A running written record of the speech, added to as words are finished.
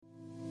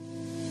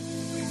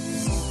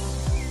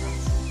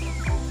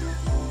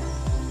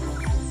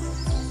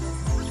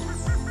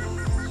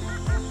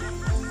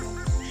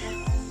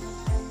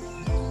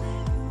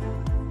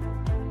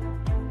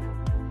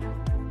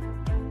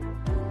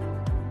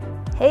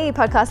Hey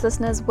podcast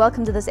listeners,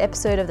 welcome to this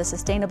episode of the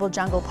Sustainable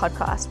Jungle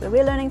podcast, where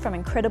we're learning from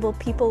incredible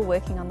people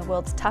working on the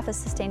world's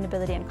toughest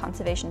sustainability and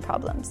conservation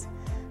problems.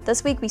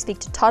 This week we speak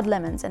to Todd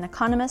Lemons, an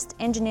economist,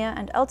 engineer,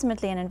 and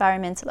ultimately an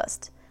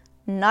environmentalist.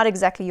 Not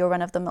exactly your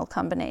run-of-the-mill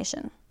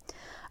combination.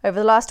 Over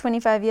the last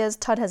 25 years,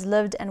 Todd has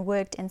lived and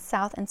worked in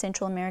South and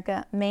Central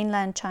America,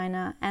 mainland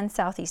China, and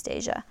Southeast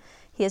Asia.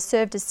 He has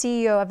served as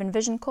CEO of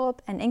Envision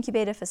Corp, an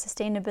incubator for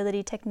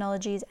sustainability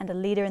technologies and a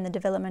leader in the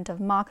development of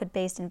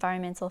market-based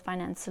environmental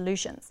finance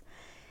solutions.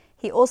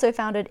 He also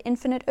founded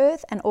Infinite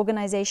Earth, an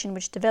organization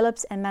which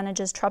develops and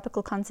manages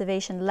tropical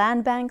conservation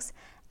land banks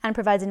and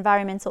provides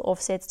environmental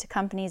offsets to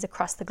companies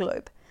across the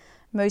globe.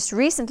 Most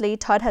recently,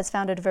 Todd has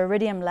founded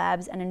Viridium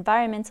Labs, an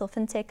environmental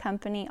fintech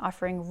company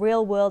offering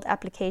real-world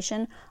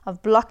application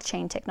of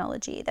blockchain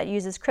technology that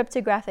uses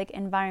cryptographic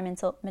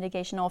environmental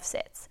mitigation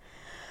offsets.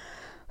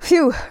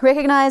 Phew,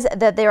 recognize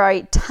that there are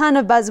a ton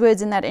of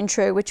buzzwords in that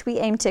intro, which we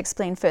aim to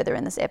explain further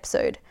in this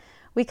episode.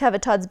 We cover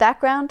Todd's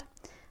background,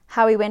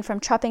 how he went from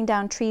chopping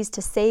down trees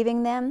to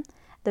saving them,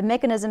 the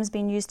mechanisms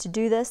being used to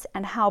do this,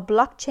 and how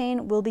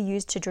blockchain will be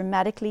used to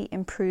dramatically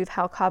improve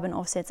how carbon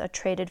offsets are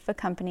traded for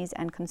companies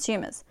and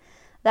consumers.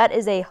 That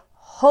is a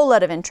whole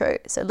lot of intro,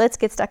 so let's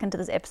get stuck into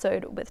this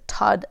episode with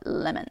Todd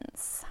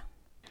Lemons.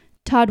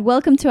 Todd,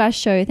 welcome to our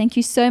show. Thank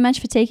you so much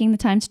for taking the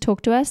time to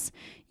talk to us.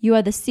 You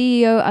are the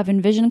CEO of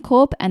Envision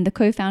Corp and the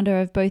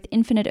co-founder of both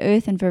Infinite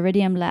Earth and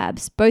Viridium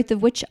Labs, both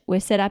of which were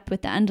set up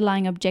with the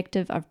underlying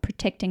objective of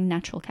protecting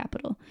natural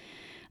capital.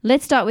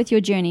 Let's start with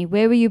your journey.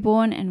 Where were you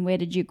born and where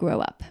did you grow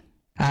up?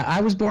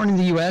 I was born in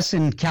the U.S.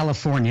 in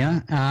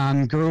California,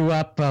 grew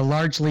up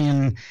largely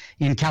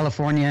in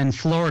California and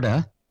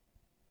Florida.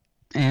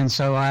 And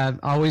so I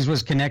always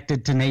was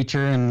connected to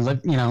nature and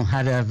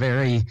had a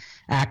very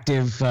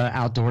active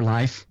outdoor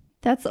life.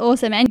 That's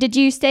awesome. And did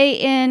you stay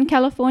in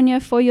California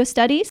for your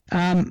studies?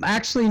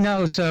 Actually,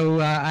 no. So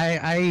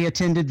I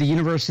attended the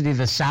University of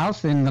the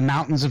South in the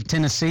mountains of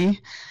Tennessee,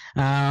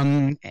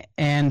 and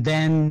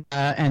then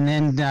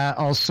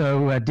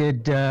also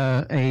did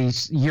a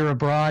year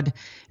abroad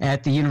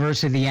at the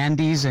University of the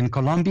Andes in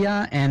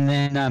Colombia, and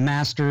then a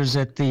master's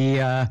at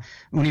the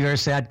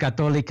Universidad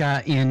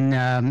Católica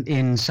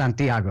in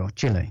Santiago,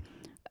 Chile.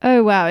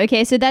 Oh, wow.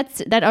 Okay, so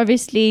that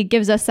obviously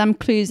gives us some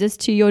clues as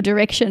to your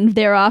direction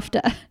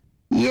thereafter.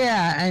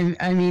 Yeah,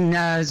 I mean,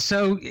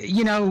 so,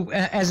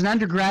 as an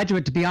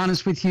undergraduate, to be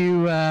honest with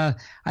you, I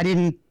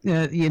didn't,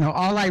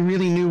 all I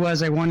really knew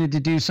was I wanted to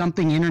do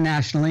something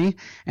internationally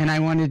and I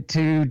wanted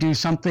to do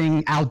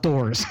something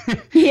outdoors.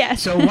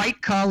 Yes. So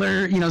white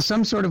collar,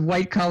 some sort of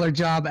white collar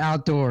job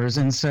outdoors.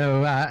 And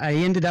so I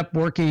ended up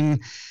working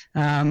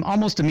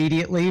almost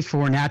immediately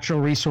for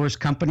natural resource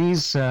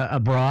companies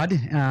abroad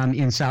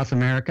in South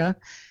America.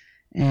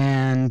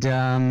 And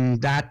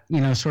that,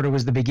 sort of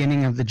was the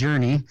beginning of the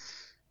journey.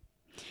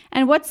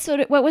 And what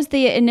was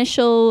the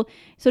initial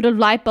sort of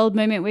light bulb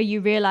moment where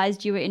you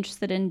realized you were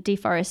interested in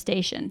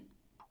deforestation?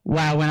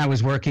 Wow, when I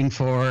was working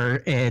for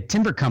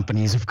timber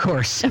companies, of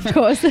course. Of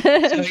course.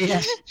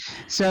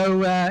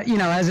 So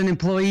as an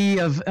employee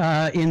of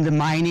in the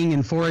mining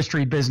and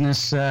forestry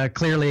business,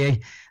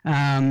 clearly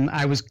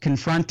I was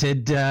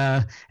confronted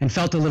and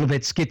felt a little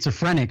bit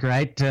schizophrenic,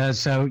 right?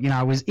 So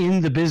I was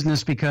in the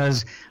business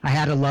because I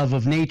had a love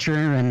of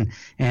nature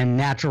and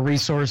natural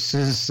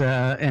resources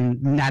and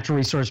natural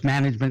resource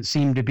management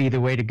seemed to be the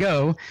way to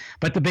go.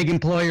 But the big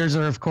employers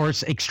are, of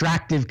course,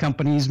 extractive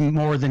companies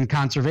more than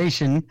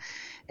conservation.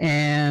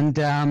 And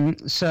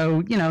so,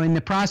 in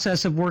the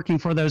process of working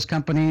for those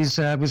companies,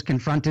 I was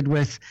confronted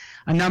with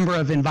a number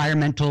of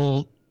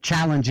environmental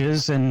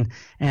challenges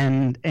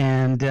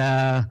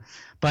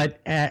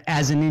but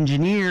as an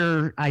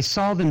engineer, I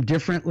saw them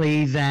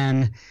differently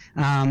than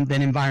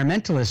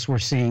environmentalists were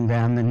seeing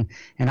them.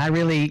 And I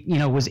really,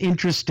 was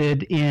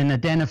interested in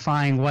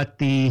identifying what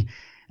the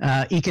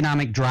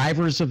economic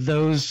drivers of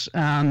those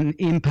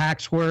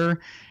impacts were.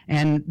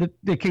 And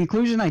the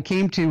conclusion I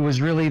came to was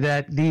really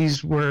that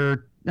these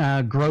were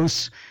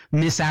gross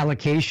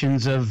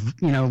misallocations of,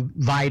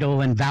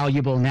 vital and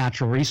valuable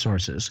natural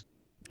resources.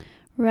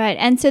 Right.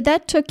 And so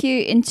that took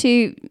you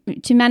into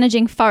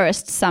managing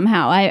forests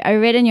somehow. I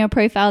read in your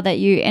profile that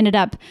you ended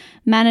up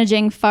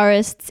managing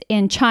forests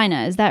in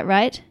China. Is that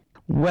right?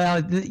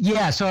 Well,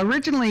 yeah. So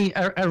originally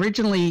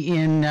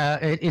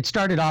it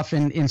started off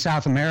in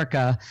South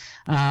America,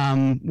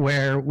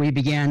 where we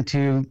began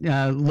to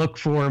look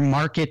for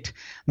market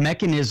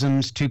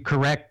mechanisms to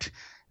correct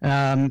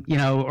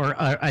or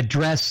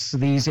address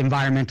these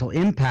environmental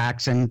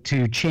impacts and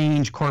to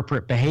change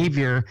corporate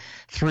behavior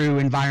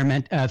through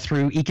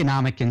through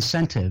economic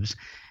incentives.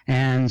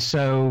 And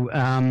so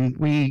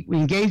we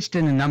engaged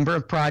in a number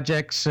of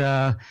projects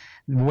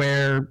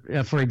where,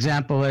 for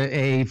example,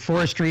 a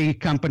forestry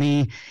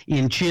company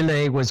in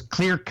Chile was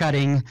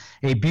clear-cutting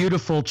a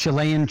beautiful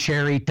Chilean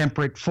cherry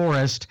temperate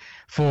forest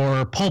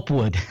for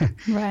pulpwood,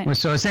 right?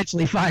 So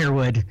essentially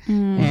firewood,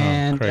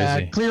 and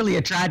clearly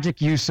a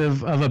tragic use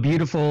of a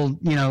beautiful,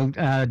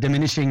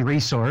 diminishing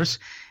resource.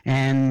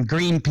 And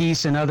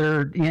Greenpeace and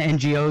other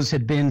NGOs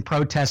had been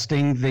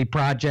protesting the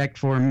project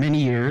for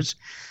many years.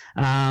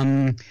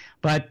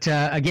 But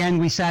again,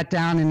 we sat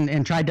down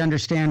and tried to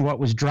understand what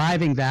was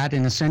driving that,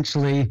 and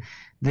essentially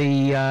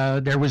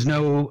there was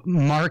no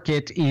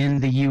market in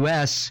the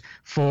U.S.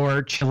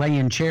 for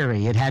Chilean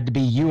cherry. It had to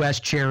be U.S.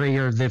 cherry,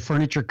 or the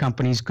furniture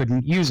companies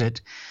couldn't use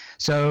it.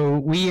 So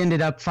we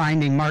ended up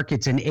finding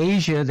markets in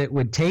Asia that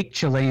would take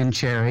Chilean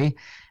cherry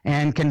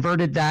and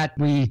converted that.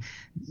 We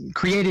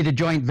created a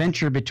joint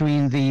venture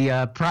between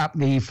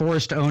the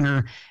forest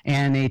owner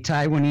and a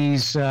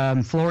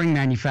Taiwanese flooring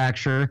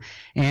manufacturer,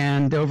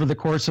 and over the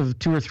course of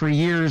 2 or 3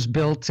 years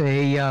built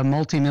a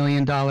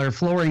multi-million-dollar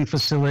flooring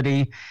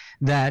facility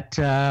that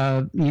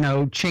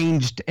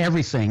changed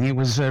everything. It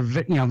was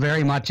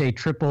very much a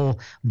triple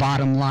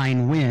bottom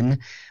line win,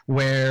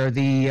 where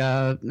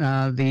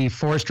the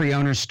forestry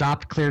owners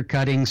stopped clear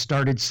cutting,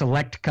 started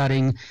select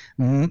cutting,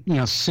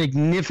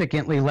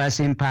 significantly less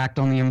impact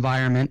on the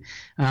environment,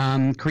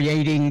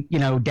 creating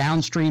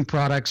downstream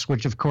products,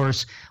 which of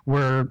course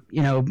were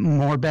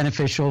more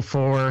beneficial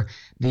for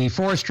the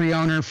forestry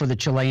owner, for the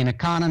Chilean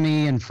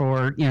economy, and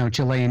for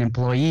Chilean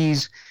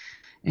employees.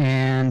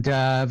 And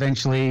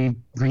eventually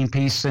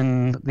Greenpeace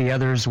and the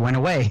others went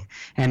away,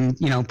 and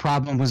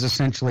problem was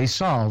essentially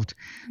solved.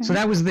 Mm-hmm. So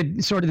that was the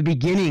sort of the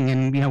beginning,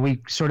 and we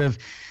sort of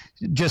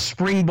just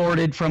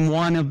springboarded from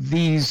one of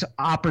these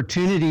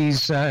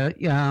opportunities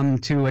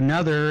to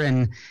another,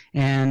 and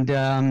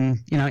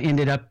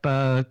ended up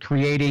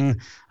creating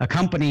a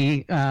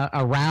company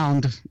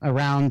around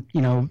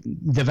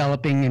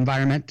developing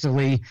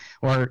environmentally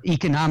or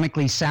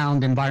economically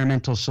sound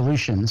environmental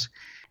solutions.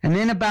 And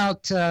then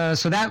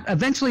so that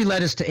eventually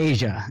led us to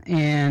Asia,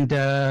 and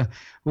that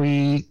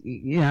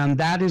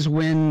is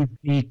when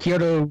the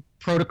Kyoto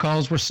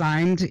protocols were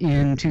signed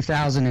in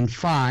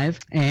 2005,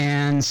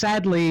 and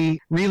sadly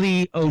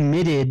really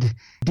omitted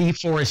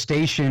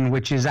deforestation,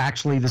 which is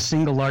actually the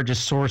single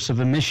largest source of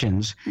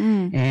emissions.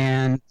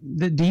 And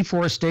the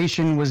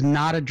deforestation was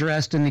not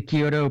addressed in the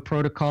Kyoto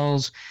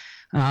protocols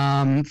for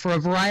a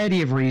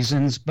variety of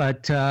reasons,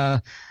 but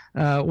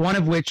one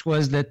of which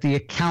was that the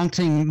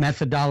accounting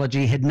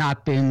methodology had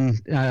not been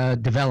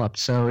developed.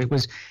 So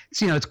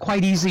it's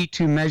quite easy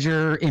to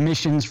measure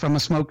emissions from a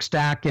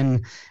smokestack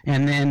and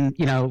then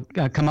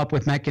come up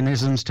with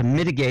mechanisms to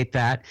mitigate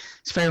that.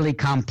 It's fairly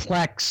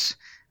complex,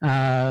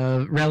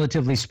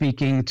 relatively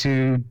speaking,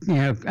 to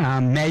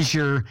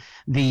measure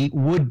the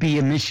would-be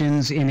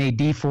emissions in a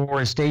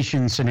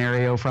deforestation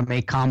scenario from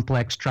a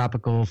complex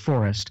tropical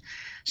forest.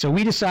 So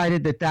we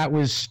decided that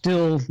was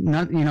still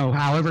not,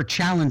 however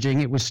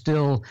challenging, it was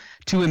still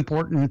too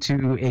important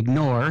to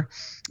ignore.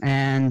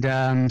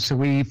 And so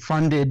we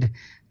funded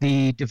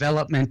the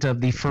development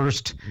of the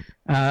first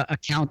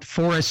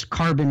forest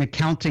carbon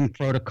accounting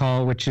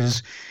protocol, which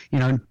is,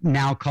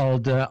 now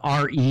called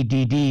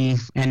REDD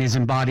and is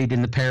embodied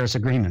in the Paris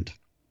Agreement.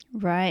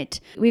 Right.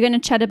 We're going to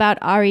chat about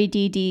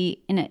REDD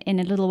in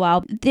a little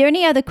while. The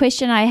only other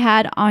question I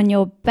had on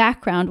your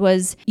background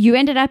was you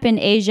ended up in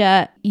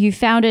Asia, you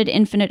founded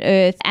Infinite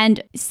Earth,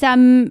 and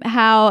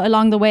somehow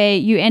along the way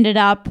you ended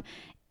up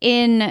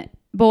in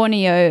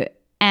Borneo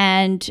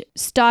and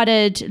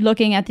started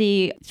looking at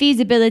the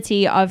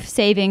feasibility of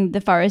saving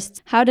the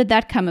forests. How did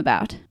that come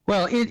about?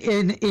 Well,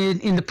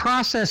 in the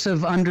process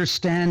of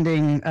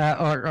understanding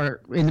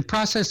or in the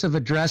process of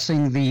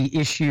addressing the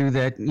issue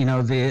that,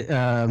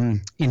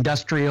 the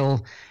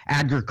industrial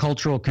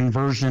agricultural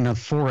conversion of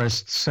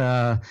forests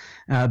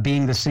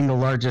being the single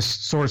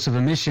largest source of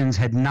emissions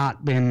had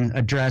not been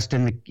addressed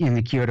in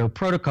the Kyoto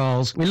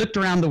protocols, we looked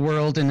around the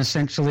world and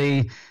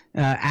essentially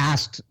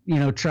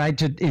tried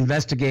to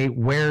investigate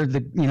where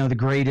the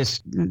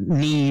greatest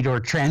need or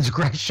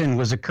transgression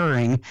was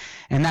occurring,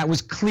 and that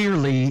was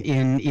clearly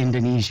in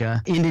Indonesia.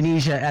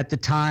 Indonesia at the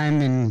time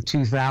in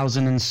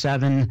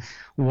 2007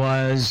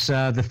 was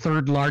the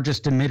third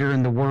largest emitter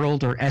in the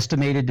world, or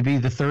estimated to be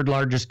the third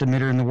largest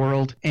emitter in the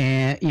world,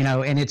 and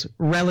it's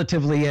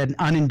relatively an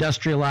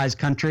unindustrialized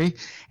country,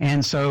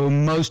 and so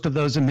most of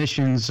those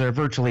emissions, or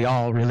virtually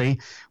all really,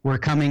 were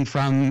coming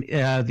from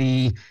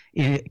the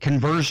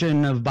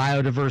conversion of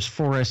biodiverse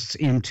forests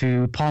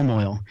into palm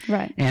oil.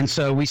 Right. And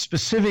so we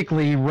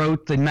specifically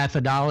wrote the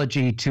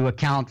methodology to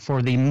account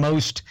for the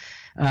most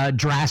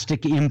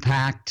drastic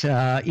impact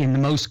in the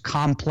most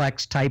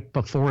complex type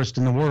of forest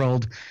in the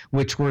world,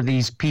 which were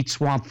these peat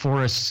swamp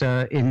forests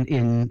in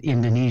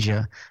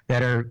Indonesia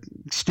that are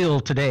still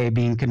today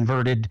being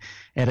converted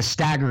at a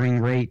staggering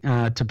rate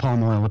to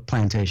palm oil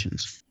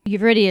plantations.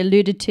 You've already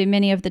alluded to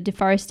many of the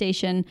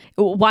deforestation,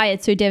 why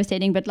it's so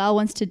devastating, but Lal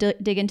wants to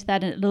dig into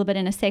that a little bit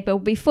in a sec. But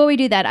before we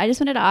do that, I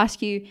just wanted to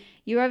ask you,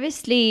 you're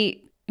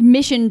obviously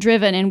mission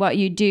driven in what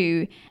you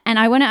do, and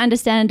I want to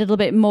understand a little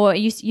bit more.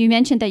 You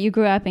mentioned that you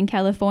grew up in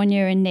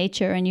California in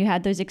nature and you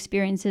had those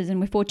experiences and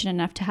were fortunate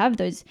enough to have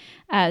those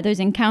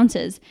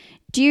encounters.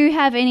 Do you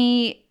have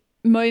any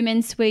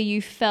moments where you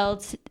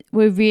felt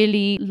were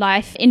really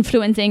life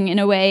influencing in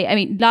a way? I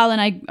mean, Lal and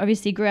I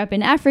obviously grew up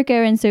in Africa,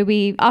 and so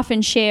we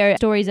often share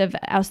stories of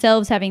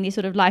ourselves having these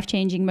sort of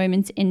life-changing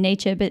moments in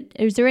nature, but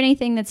is there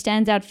anything that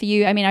stands out for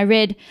you? I mean, I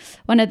read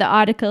one of the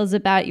articles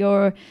about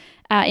your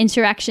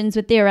interactions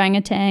with the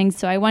orangutans.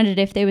 So I wondered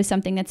if there was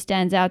something that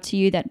stands out to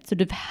you that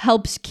sort of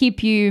helps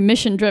keep you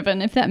mission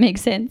driven, if that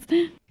makes sense.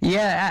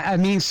 Yeah, I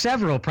mean,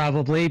 several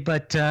probably,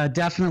 but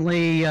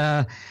definitely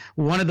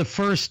one of the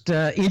first,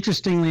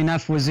 interestingly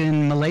enough, was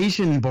in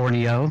Malaysian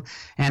Borneo,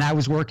 and I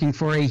was working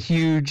for a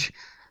huge,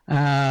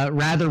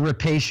 rather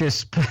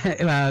rapacious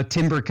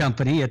timber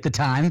company at the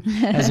time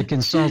as a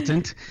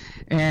consultant.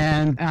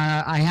 And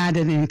I had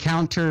an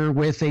encounter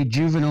with a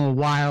juvenile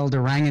wild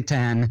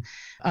orangutan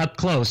up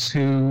close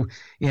who,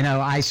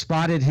 I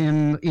spotted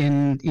him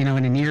in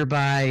a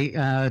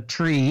nearby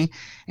tree,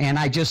 and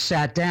I just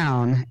sat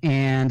down,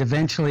 and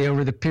eventually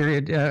over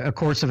the a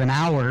course of an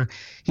hour,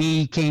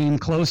 he came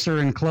closer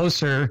and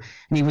closer,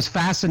 and he was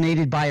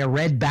fascinated by a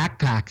red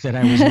backpack that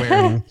I was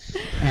wearing.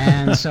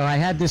 And so I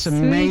had this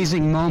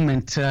amazing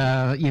moment,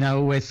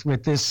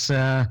 with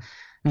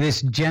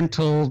this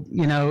gentle,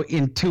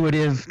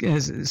 intuitive,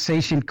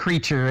 sentient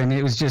creature. And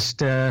it was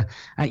just, I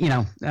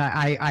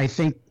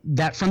think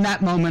that from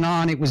that moment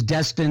on, it was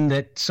destined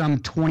that some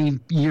 20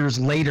 years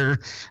later,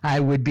 I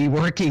would be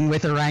working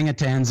with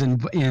orangutans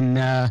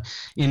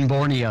in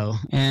Borneo.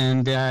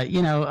 And,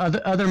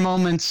 other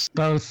moments,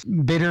 both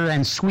bitter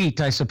and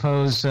sweet, I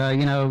suppose.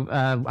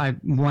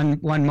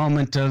 One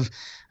moment of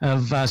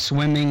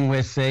swimming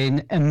with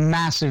a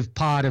massive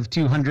pod of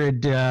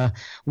 200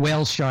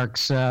 whale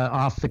sharks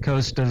off the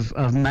coast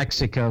of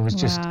Mexico was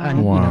just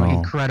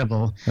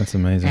incredible. That's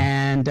amazing.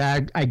 And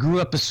I grew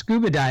up a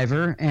scuba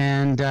diver,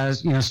 and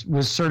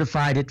was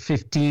certified at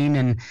 15,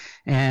 and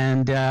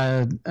I'm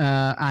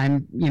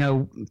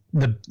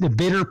the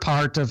bitter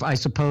part of, I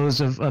suppose,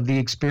 of the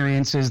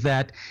experience is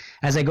that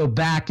as I go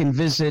back and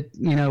visit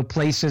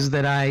places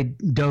that I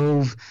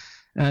dove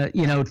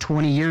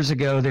 20 years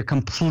ago, they're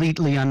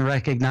completely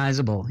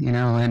unrecognizable.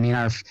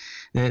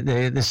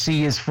 The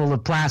sea is full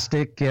of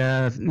plastic.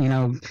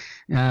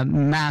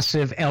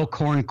 Massive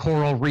elkhorn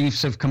coral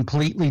reefs have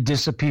completely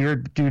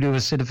disappeared due to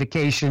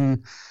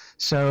acidification.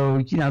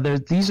 So,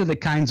 these are the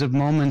kinds of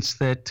moments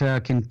that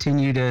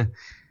continue to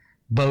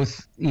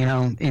both,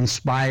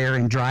 inspire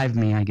and drive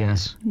me, I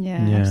guess. Yeah,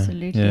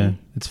 absolutely. Yeah,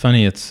 it's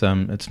funny. It's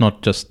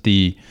not just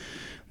the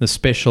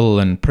special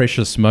and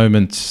precious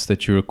moments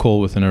that you recall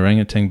with an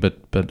orangutan,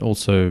 but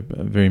also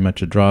very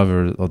much a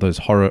driver of those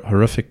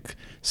horrific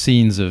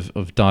scenes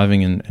of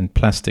diving in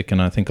plastic.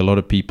 And I think a lot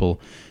of people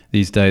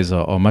these days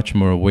are much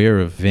more aware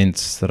of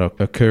events that are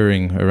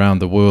occurring around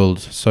the world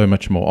so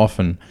much more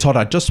often. Todd,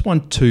 I just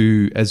want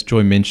to, as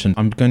Joy mentioned,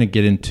 I'm going to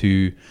get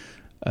into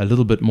a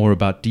little bit more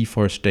about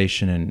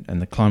deforestation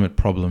and the climate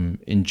problem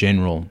in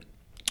general.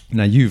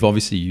 Now, you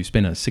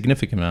spent a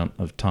significant amount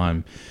of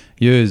time,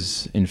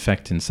 years, in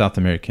fact, in South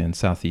America and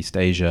Southeast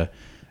Asia.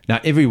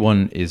 Now,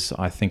 everyone is,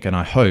 I think, and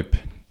I hope,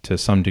 to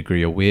some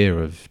degree aware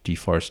of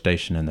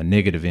deforestation and the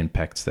negative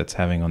impacts that's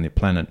having on the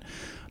planet.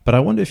 But I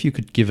wonder if you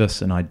could give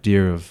us an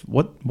idea of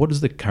what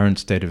is the current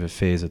state of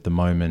affairs at the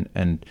moment,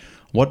 and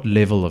what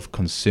level of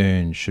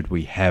concern should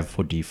we have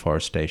for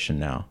deforestation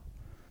now?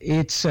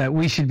 It's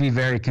we should be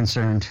very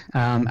concerned.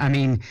 While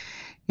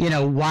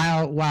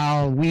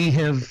we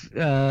have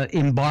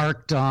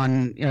embarked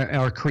on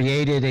or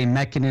created a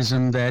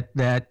mechanism that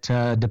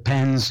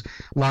depends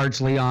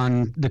largely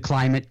on the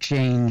climate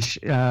change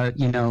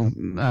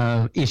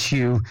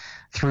issue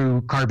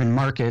through carbon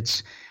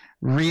markets,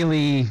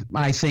 really,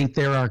 I think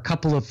there are a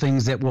couple of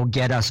things that will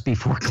get us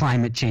before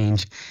climate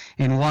change,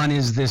 and one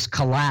is this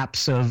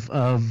collapse of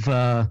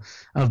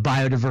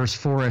biodiverse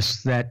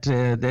forests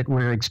that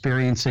we're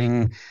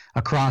experiencing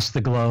across the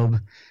globe.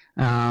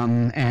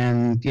 And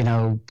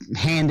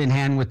hand in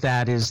hand with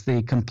that is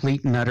the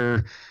complete and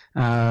utter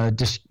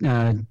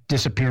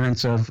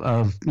disappearance of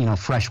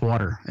fresh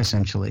water,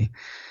 essentially.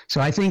 So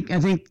I think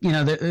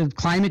the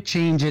climate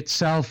change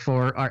itself,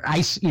 or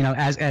ice,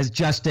 as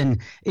just an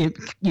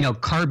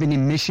carbon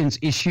emissions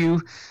issue,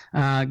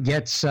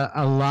 gets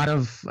a lot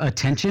of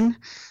attention.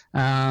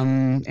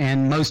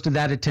 And most of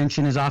that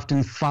attention is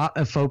often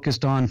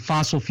focused on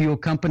fossil fuel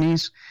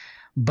companies,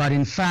 but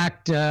in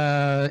fact,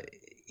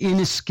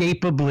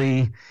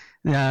 inescapably,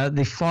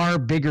 the far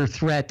bigger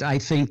threat, I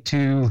think,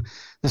 to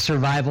the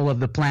survival of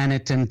the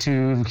planet and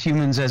to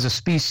humans as a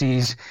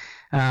species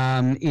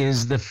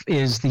is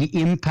the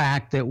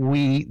impact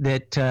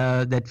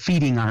that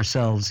feeding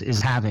ourselves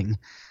is having.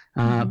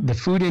 The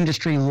food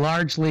industry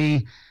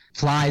largely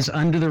flies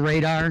under the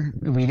radar.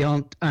 We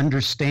don't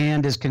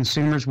understand as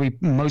consumers. We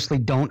mostly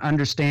don't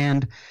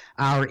understand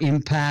our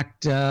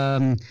impact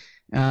that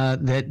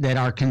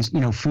our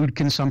food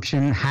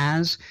consumption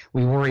has.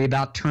 We worry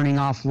about turning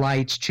off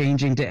lights,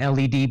 changing to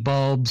LED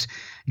bulbs,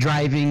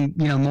 driving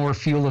more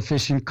fuel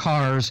efficient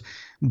cars,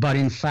 but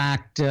in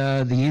fact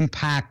the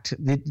impact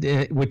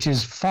which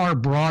is far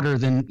broader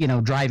than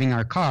driving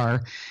our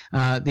car,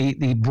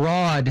 the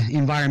broad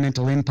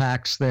environmental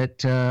impacts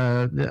that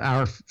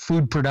our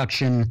food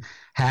production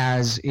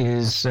has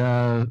is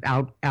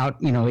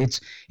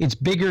it's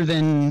bigger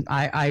than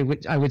I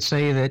would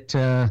say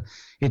that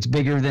it's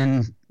bigger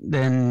than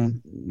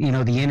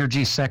the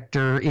energy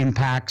sector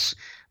impacts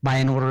by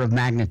an order of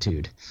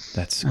magnitude.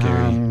 That's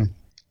scary.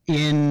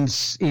 in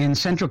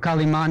central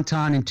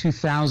Kalimantan in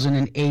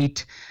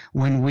 2008,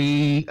 when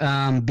we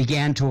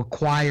began to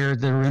acquire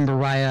the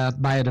Rimba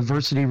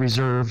Biodiversity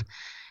Reserve,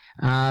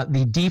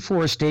 the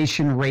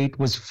deforestation rate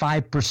was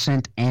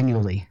 5%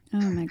 annually. Oh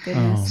my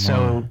goodness.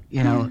 So,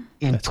 in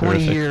That's 20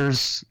 horrific.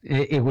 years,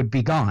 it would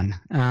be gone.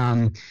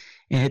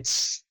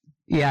 It's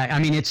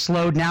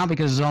slowed now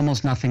because there's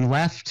almost nothing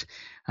left.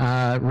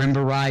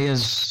 Rimba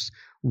is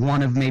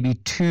one of maybe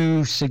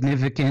two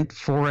significant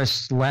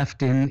forests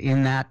left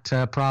in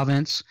that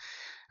province.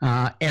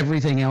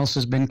 Everything else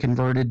has been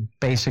converted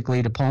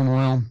basically to palm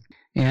oil.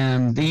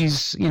 And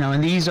these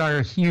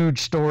are huge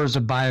stores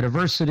of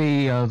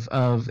biodiversity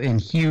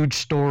and huge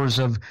stores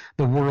of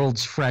the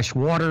world's fresh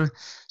water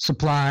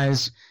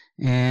supplies.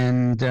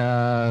 And,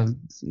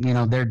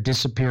 they're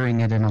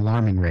disappearing at an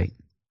alarming rate.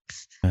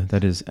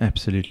 That is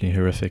absolutely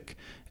horrific.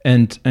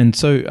 And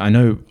so I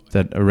know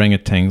that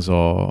orangutans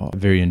are a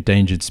very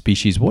endangered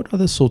species. What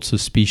other sorts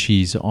of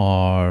species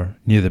are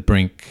near the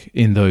brink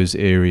in those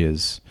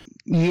areas?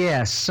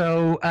 Yes,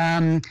 so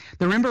the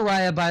Rimba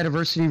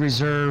Biodiversity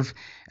Reserve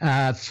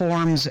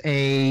forms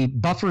a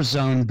buffer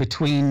zone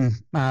between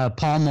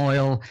palm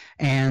oil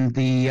and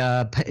the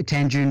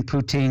Tanjung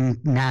Puting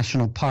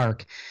National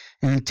Park.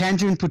 And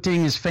Tanjung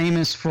Puting is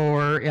famous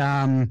for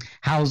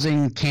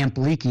housing Camp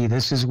Leakey.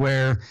 This is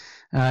where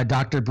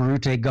Dr.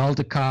 Barute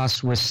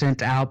Galdikas was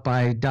sent out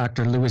by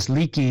Dr. Louis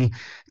Leakey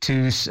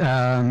to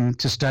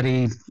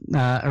study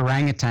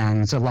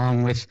orangutans,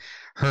 along with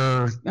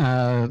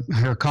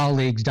her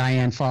colleagues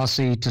Diane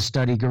Fossey to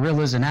study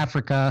gorillas in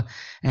Africa,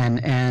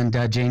 and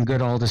Jane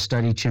Goodall to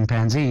study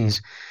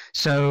chimpanzees.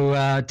 So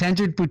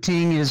Tanjung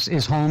Puting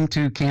is home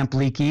to Camp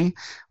Leakey,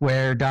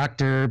 where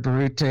Dr.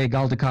 Barute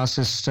Galdikas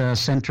has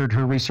centered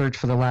her research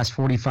for the last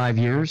 45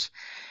 years.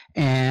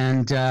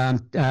 And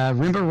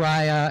Rimba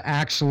Raya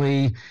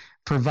actually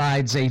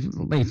provides a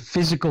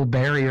physical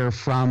barrier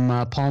from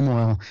palm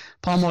oil.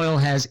 Palm oil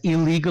has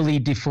illegally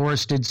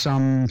deforested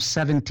some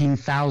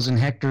 17,000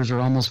 hectares or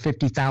almost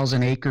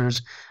 50,000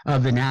 acres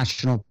of the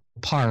national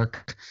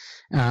park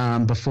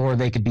before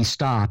they could be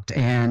stopped.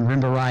 And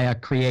Rimba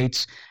Raya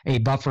creates a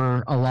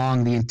buffer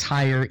along the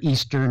entire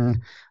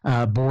eastern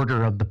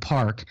border of the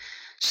park.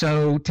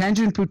 So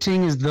Tanjung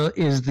Puting is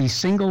the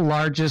single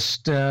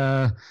largest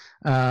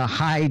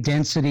high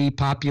density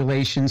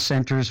population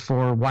centers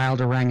for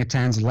wild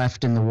orangutans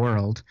left in the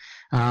world.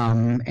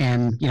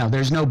 And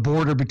there's no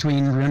border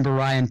between Rimba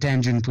Raya and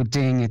Tanjung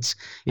Puting. It's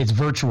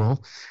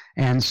virtual.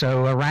 And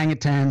so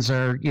orangutans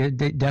are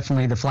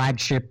definitely the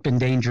flagship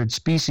endangered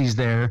species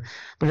there,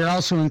 but it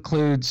also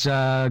includes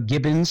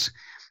gibbons,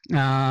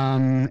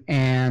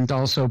 and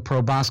also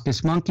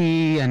proboscis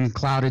monkey and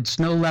clouded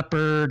snow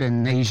leopard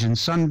and Asian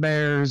sun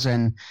bears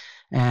and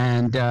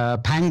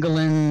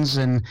pangolins,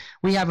 and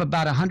we have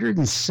about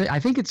 106. I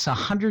think it's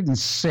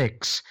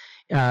 106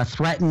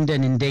 threatened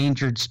and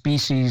endangered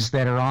species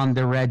that are on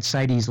the red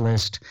CITES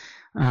list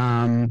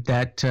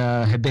that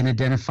have been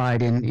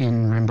identified in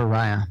Rimba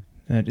Raya.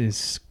 That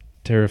is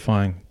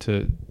terrifying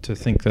to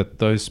think that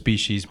those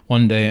species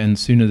one day and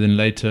sooner than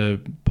later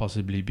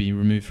possibly be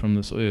removed from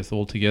this earth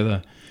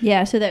altogether.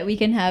 Yeah, so that we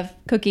can have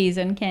cookies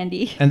and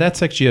candy. And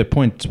that's actually a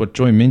point, what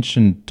Joy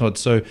mentioned, Todd.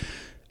 So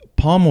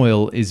palm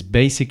oil is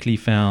basically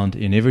found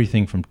in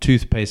everything from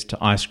toothpaste to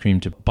ice cream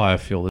to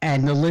biofuel.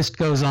 And the list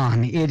goes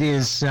on. It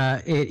is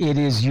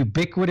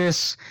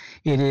ubiquitous.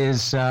 It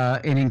is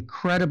an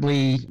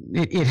incredibly,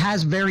 it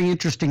has very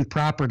interesting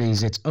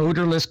properties. It's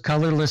odorless,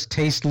 colorless,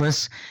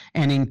 tasteless,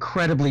 and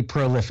incredibly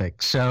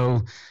prolific.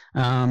 So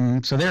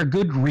there are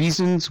good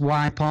reasons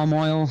why palm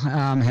oil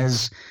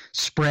has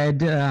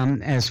spread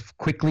as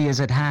quickly as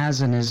it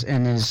has and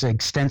as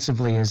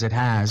extensively as it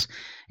has.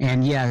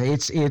 And yeah,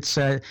 it's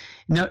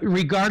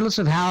regardless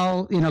of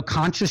how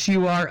conscious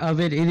you are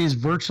of it, it is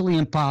virtually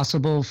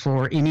impossible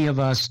for any of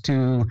us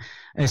to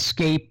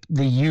escape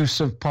the use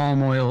of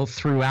palm oil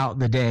throughout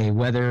the day,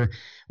 whether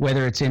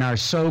it's in our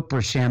soap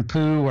or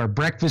shampoo or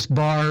breakfast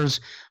bars,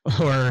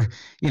 or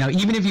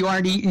even if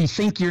you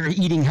think you're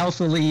eating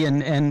healthily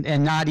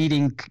and not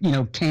eating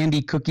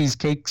candy, cookies,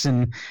 cakes,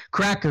 and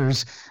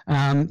crackers,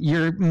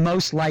 you're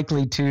most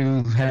likely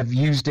to have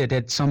used it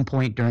at some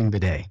point during the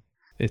day.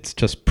 It's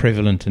just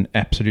prevalent in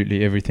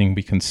absolutely everything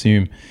we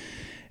consume.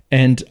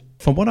 And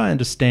from what I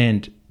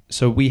understand,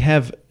 so we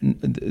have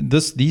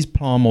these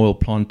palm oil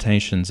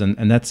plantations,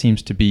 and that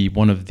seems to be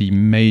one of the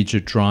major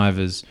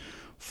drivers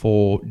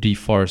for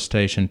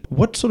deforestation.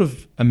 What sort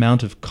of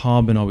amount of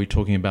carbon are we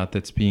talking about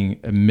that's being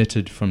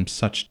emitted from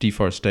such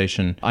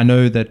deforestation? I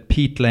know that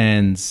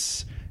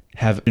peatlands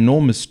have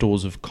enormous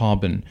stores of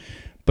carbon,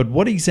 but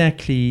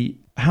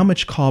how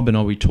much carbon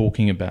are we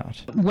talking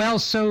about? Well,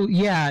 so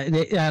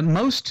yeah,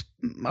 most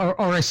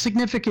or a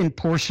significant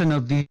portion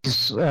of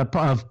these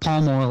of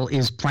palm oil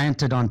is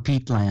planted on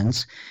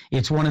peatlands.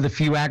 It's one of the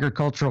few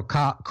agricultural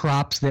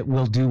crops that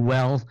will do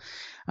well.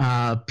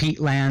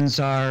 Peatlands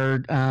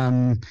are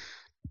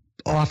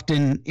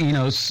often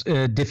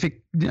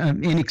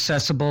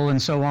inaccessible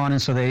and so on,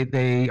 and so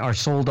they are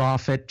sold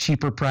off at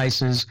cheaper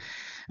prices.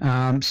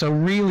 So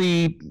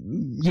really,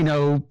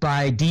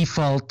 by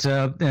default,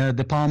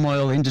 the palm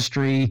oil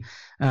industry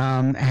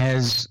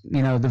has,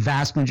 the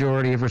vast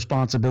majority of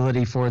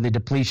responsibility for the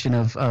depletion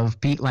of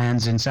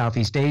peatlands in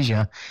Southeast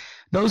Asia.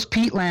 Those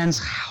peatlands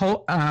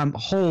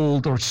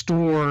hold or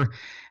store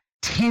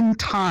 10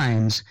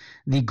 times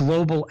the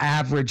global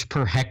average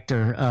per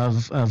hectare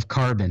of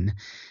carbon.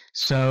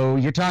 So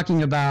you're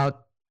talking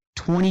about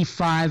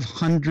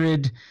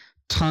 2,500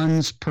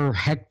 tons per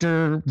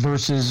hectare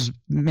versus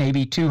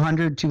maybe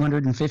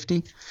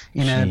 250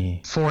 in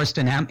a forest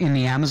in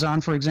the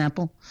Amazon, for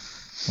example.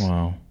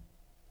 Wow.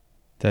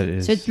 That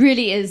is. So it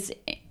really is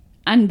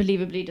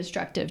unbelievably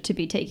destructive to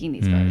be taking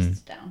these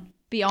forests down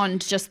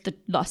beyond just the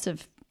loss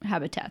of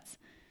habitats.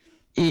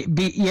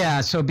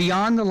 So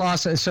beyond the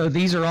loss, so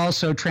these are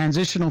also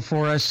transitional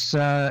forests,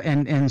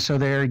 and so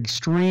they're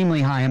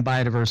extremely high in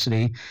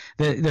biodiversity.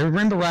 The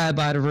Rimbaraya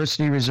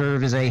Biodiversity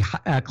Reserve is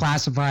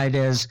classified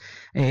as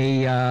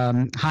a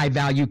high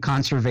value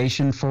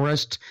conservation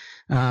forest.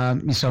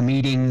 So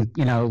meeting,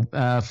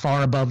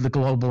 far above the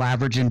global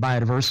average in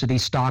biodiversity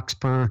stocks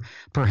per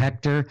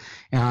hectare.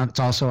 It's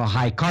also a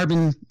high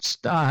carbon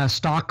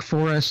stock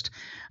forest.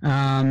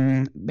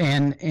 Again,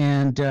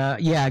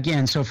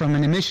 so from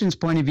an emissions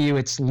point of view,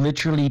 it's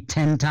literally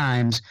 10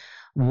 times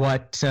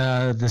what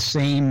the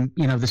same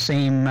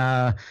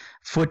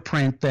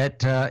footprint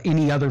that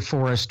any other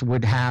forest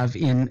would have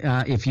in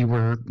if you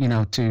were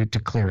to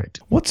clear it.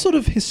 What sort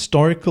of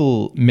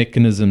historical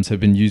mechanisms have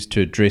been used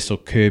to address or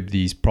curb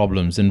these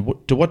problems, and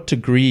to what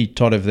degree,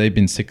 Todd, have they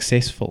been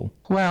successful?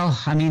 Well,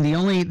 I mean, the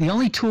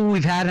only tool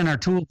we've had in our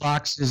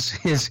toolbox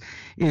is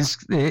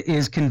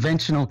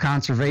conventional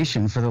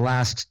conservation for the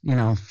last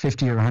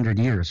 50 or 100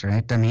 years,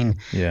 right? I mean,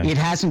 It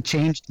hasn't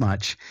changed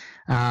much.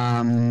 We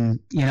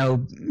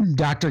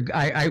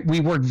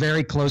work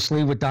very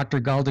closely with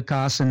Dr.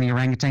 Galdikas and the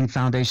Orangutan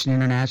Foundation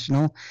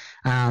International.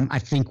 I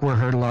think we're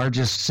her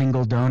largest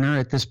single donor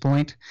at this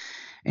point.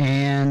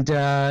 And,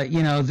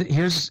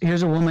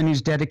 here's a woman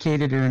who's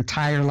dedicated her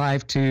entire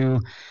life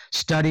to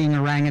studying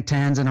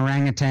orangutans and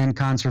orangutan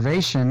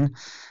conservation.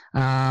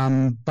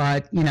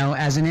 But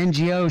as an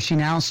NGO, she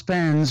now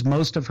spends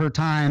most of her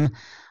time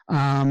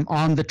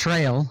on the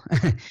trail,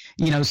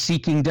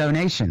 seeking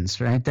donations,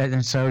 right?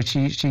 So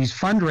she's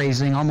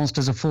fundraising almost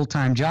as a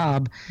full-time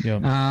job,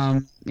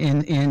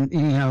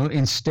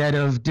 instead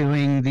of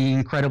doing the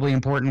incredibly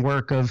important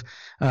work of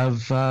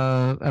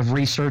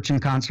research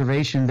and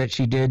conservation that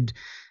she did,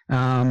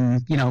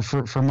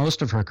 for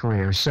most of her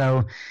career.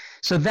 So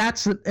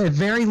that's a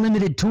very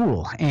limited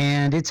tool,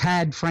 and it's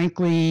had,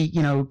 frankly,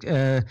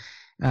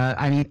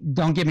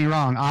 don't get me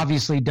wrong.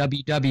 Obviously,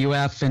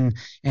 WWF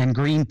and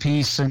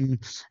Greenpeace and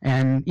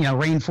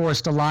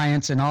Rainforest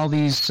Alliance and all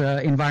these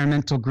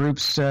environmental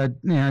groups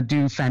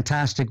do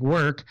fantastic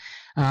work.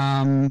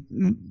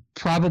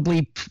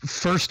 Probably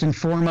first and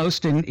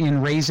foremost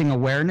in raising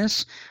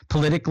awareness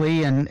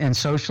politically and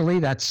socially.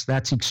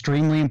 That's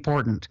extremely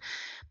important.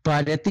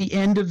 But at the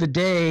end of the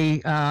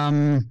day,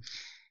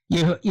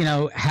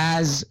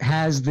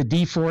 has the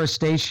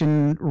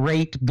deforestation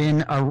rate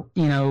been,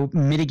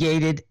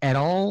 mitigated at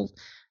all?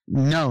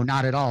 No,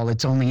 not at all.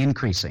 It's only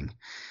increasing.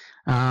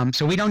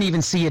 So we don't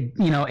even see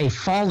a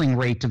falling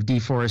rate of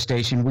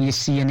deforestation. We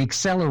see an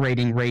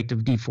accelerating rate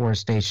of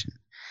deforestation.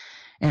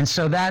 And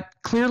so that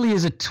clearly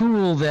is a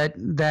tool that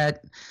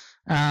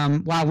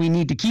while we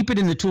need to keep it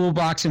in the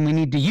toolbox and we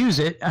need to use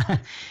it,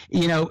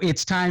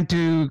 it's time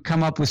to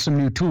come up with some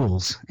new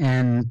tools.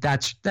 And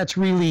that's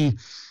really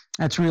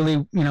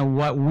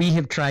what we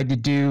have tried to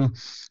do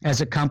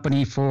as a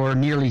company for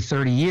nearly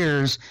 30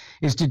 years,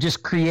 is to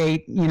just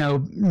create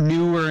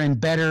newer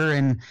and better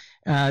and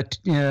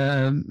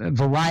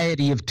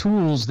variety of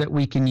tools that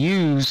we can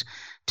use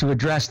to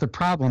address the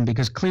problem,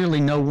 because clearly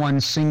no one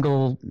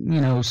single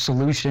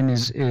solution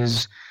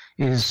is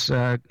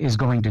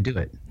going to do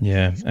it.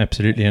 Yeah,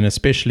 absolutely. And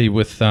especially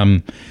with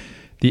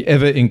the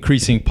ever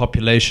increasing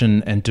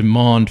population and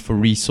demand for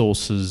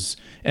resources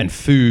and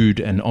food,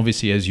 and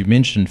obviously, as you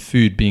mentioned,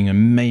 food being a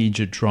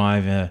major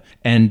driver.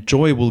 And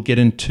Joy will get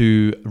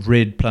into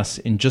REDD+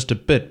 in just a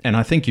bit. And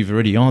I think you've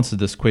already answered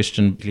this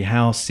question.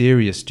 How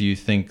serious do you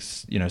think,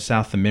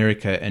 South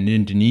America and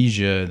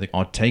Indonesia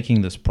are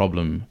taking this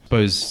problem? I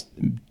suppose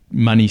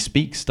money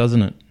speaks,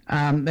 doesn't it?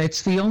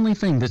 It's the only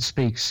thing that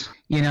speaks.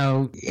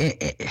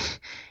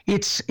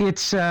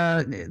 It's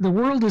the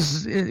world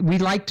is. We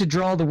like to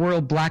draw the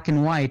world black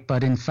and white,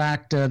 but in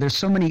fact, there's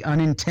so many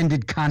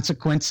unintended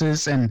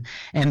consequences and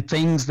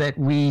things that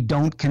we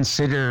don't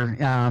consider.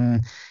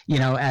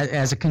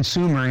 As a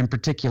consumer in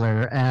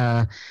particular.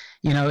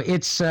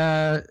 It's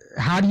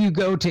how do you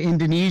go to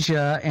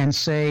Indonesia and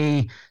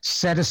say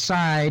set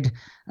aside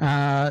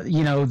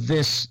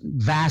this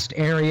vast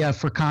area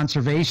for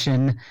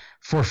conservation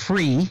for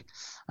free,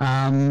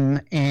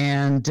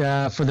 and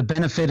for the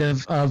benefit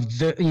of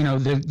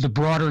the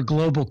broader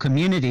global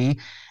community,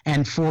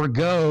 and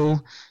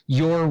forego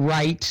your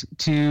right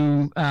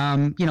to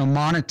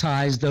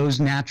monetize those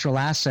natural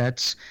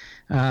assets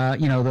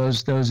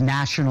those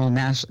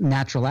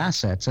natural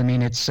assets. I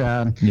mean, it's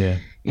a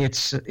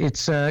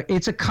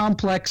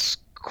complex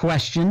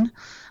question.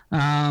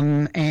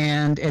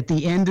 And at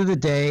the end of the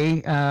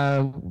day,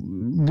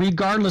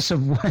 regardless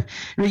of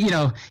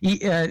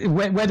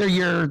whether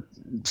you're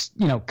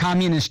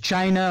communist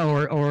China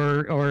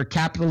or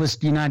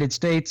capitalist United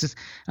States,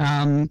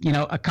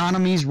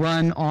 economies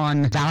run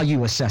on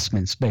value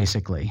assessments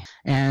basically,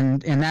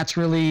 and that's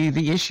really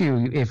the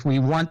issue. If we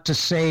want to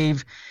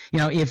save,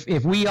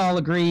 if we all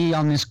agree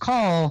on this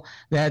call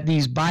that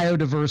these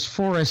biodiverse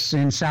forests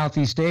in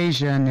Southeast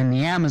Asia and in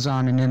the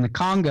Amazon and in the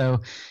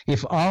Congo,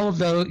 if all of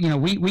those,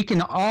 we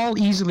can all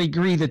easily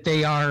agree that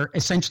they are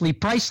essentially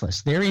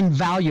priceless. They're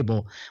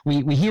invaluable.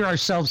 We hear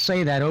ourselves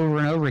say that over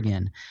and over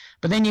again.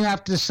 But then you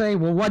have to say,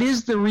 well, what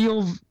is the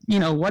real,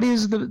 what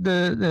is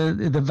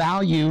the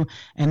value,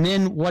 and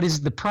then what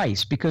is the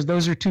price? Because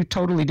those are two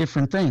totally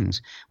different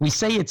things. We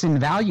say it's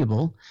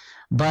invaluable,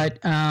 but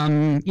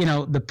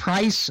the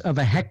price of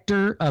a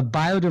hectare of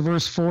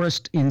biodiverse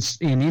forest in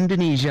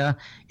Indonesia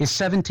is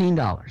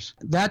 $17.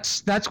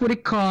 That's what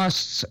it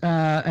costs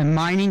a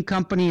mining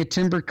company, a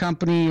timber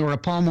company, or a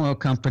palm oil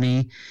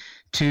company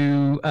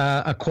to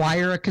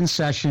acquire a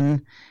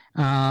concession,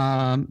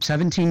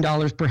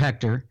 $17 per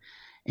hectare.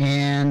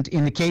 And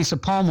in the case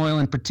of palm oil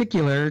in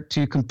particular,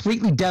 to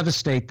completely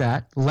devastate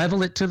that,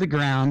 level it to the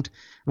ground,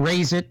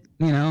 raise it,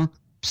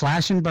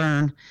 slash and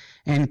burn,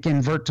 and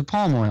convert to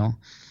palm oil.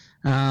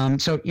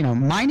 So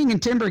mining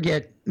and timber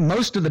get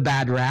most of the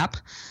bad rap,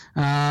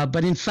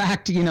 but in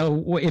fact,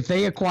 if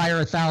they acquire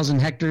 1,000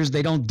 hectares,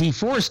 they don't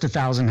deforest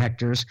 1,000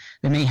 hectares.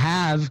 They may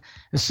have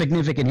a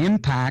significant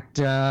impact,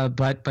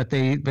 but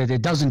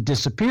it doesn't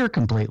disappear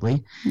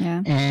completely.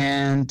 Yeah.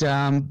 And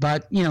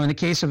but in the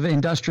case of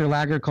industrial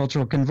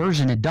agricultural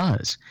conversion, it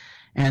does.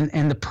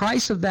 And the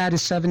price of that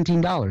is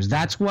 $17.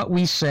 That's what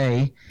we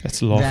say.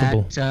 That's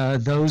laughable.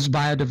 That those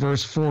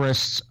biodiverse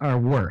forests are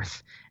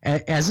worth.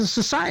 As a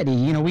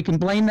society, we can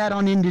blame that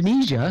on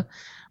Indonesia,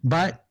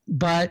 but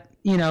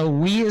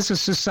we as a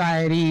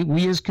society,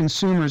 we as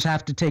consumers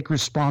have to take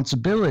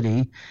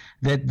responsibility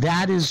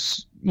that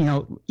is,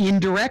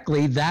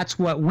 indirectly, that's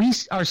what we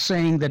are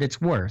saying that it's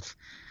worth,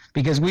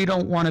 because we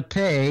don't want to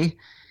pay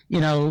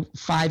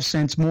 5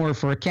 cents more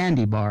for a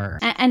candy bar.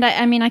 And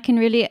I mean, I can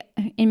really,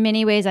 in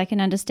many ways, I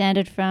can understand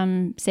it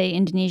from, say,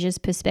 Indonesia's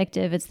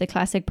perspective. It's the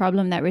classic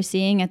problem that we're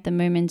seeing at the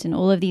moment in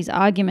all of these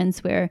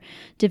arguments where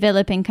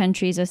developing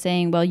countries are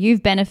saying, well,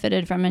 you've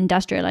benefited from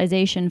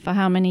industrialization for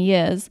how many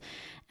years?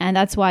 And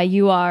that's why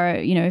you are,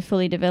 a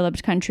fully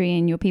developed country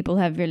and your people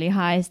have really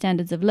high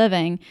standards of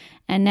living.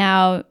 And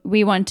now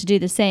we want to do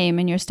the same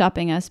and you're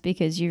stopping us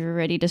because you've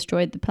already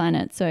destroyed the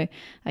planet. So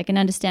I can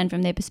understand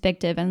from their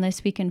perspective,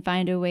 unless we can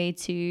find a way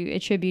to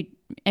attribute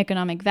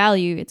economic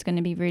value, it's going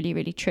to be really,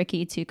 really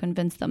tricky to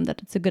convince them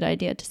that it's a good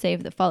idea to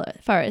save the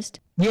forest.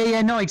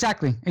 No,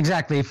 exactly.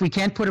 If we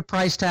can't put a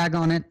price tag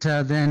on it,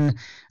 then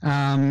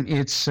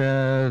it's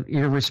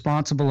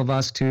irresponsible of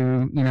us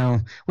to,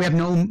 we have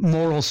no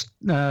moral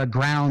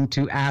ground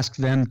to ask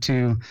them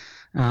to,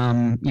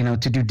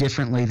 to do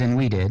differently than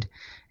we did.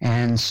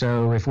 And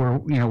so if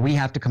we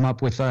have to come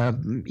up with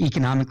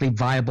economically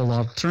viable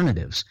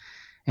alternatives.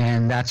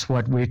 And that's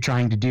what we're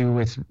trying to do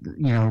with,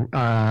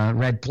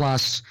 REDD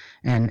Plus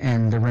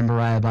and the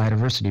Rimbaraya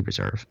Biodiversity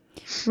Reserve.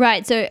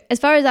 Right. So as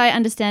far as I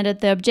understand it,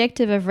 the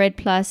objective of REDD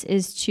Plus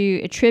is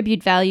to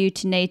attribute value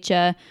to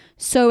nature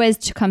so as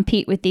to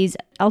compete with these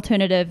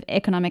alternative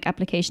economic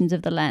applications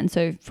of the land.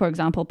 So, for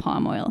example,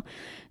 palm oil.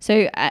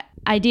 So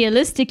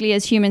idealistically,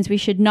 as humans, we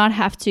should not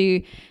have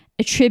to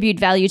attribute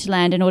value to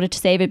land in order to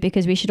save it,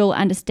 because we should all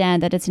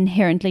understand that it's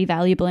inherently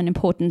valuable and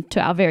important to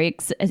our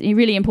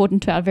really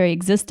important to our very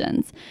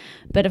existence.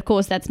 But of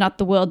course, that's not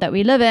the world that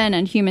we live in,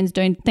 and humans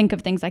don't think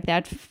of things like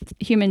that.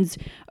 Humans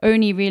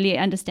only really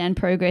understand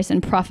progress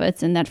and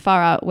profits, and that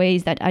far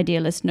outweighs that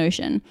idealist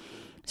notion.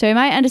 So am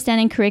I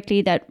understanding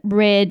correctly that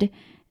REDD,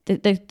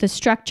 the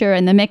structure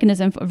and the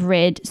mechanism of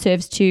REDD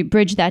serves to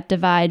bridge that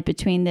divide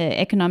between the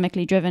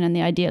economically driven and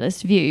the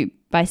idealist view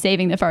by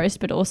saving the forest,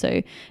 but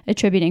also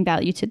attributing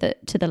value to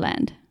the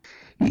land?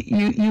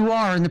 You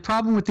are, and the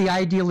problem with the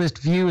idealist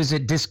view is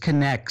it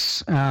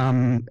disconnects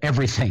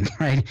everything,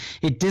 right?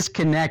 It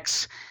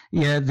disconnects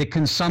the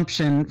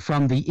consumption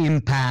from the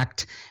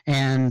impact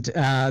and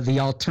the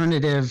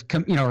alternative,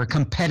 or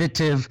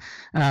competitive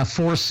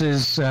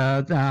forces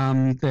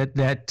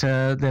that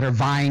are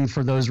vying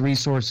for those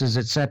resources,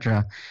 et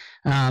cetera.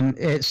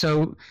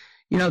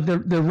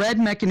 The REDD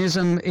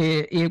mechanism,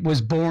 it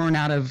was born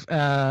out of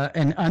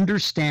an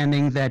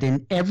understanding that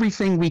in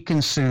everything we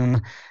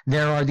consume,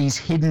 there are these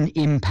hidden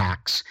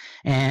impacts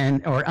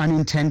or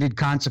unintended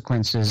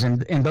consequences,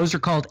 and those are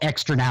called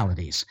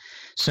externalities.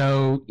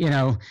 So,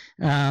 whenever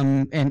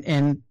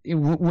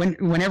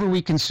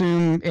we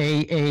consume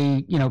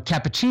a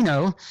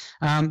cappuccino,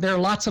 there are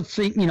lots of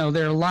things,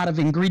 there are a lot of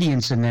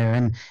ingredients in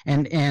there,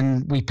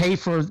 and we pay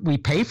for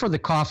the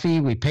coffee,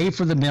 we pay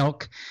for the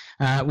milk,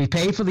 we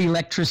pay for the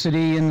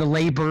electricity and the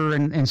labor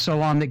and so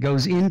on that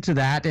goes into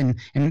that, and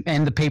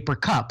the paper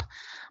cup.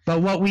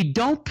 But what we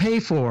don't pay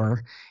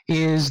for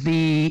is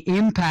the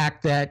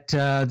impact that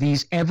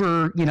these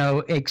ever,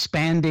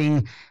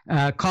 expanding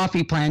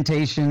coffee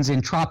plantations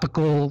in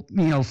tropical,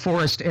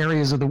 forest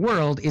areas of the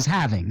world is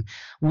having.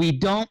 We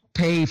don't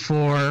pay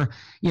for,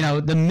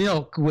 the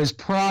milk was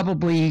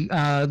probably,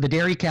 the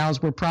dairy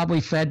cows were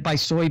probably fed by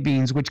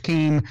soybeans, which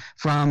came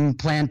from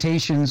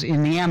plantations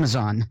in the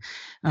Amazon.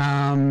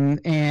 And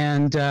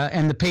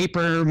the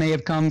paper may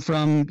have come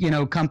from,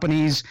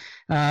 companies,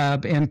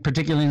 and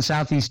particularly in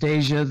Southeast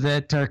Asia,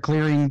 that are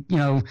clearing,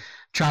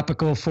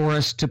 tropical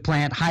forests to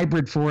plant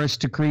hybrid forests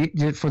to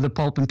create for the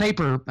pulp and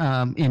paper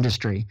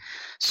industry.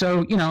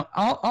 So,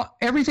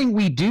 everything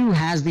we do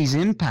has these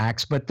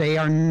impacts, but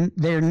they're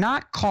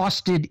not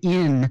costed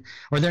in,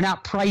 or they're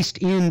not priced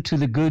into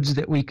the goods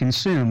that we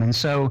consume. And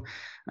so,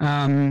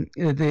 the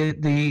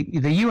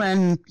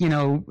UN,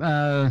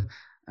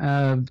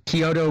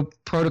 Kyoto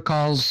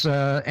protocols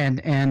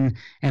and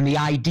the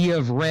idea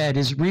of RED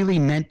is really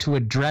meant to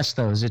address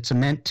those. It's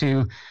meant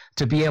to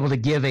be able to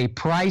give a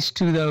price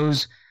to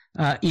those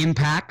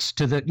impacts,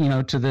 to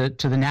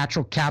the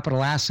natural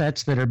capital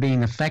assets that are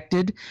being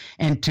affected,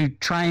 and to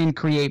try and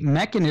create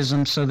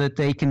mechanisms so that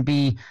they can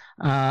be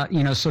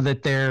so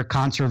that their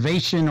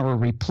conservation or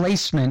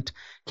replacement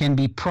can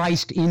be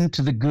priced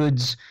into the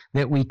goods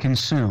that we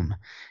consume.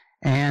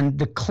 And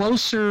the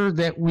closer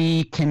that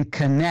we can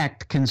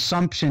connect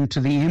consumption to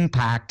the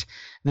impact,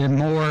 the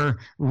more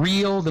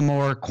real, the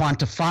more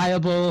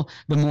quantifiable,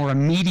 the more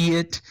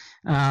immediate,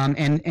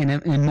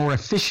 and more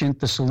efficient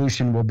the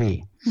solution will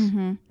be.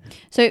 Mm-hmm.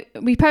 So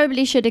we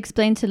probably should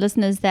explain to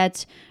listeners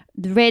that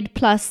the RED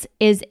Plus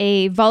is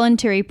a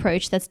voluntary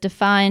approach that's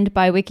defined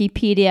by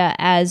Wikipedia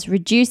as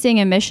reducing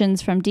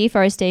emissions from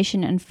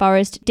deforestation and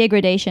forest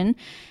degradation,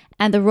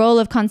 and the role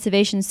of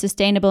conservation,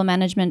 sustainable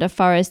management of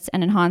forests,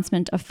 and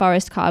enhancement of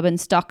forest carbon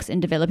stocks in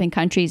developing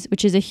countries,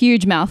 which is a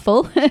huge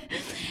mouthful.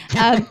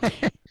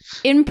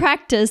 In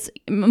practice,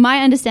 my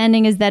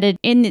understanding is that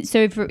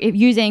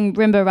using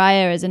Rimba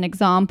Raya as an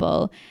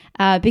example,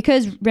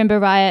 because Rimba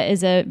Raya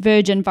is a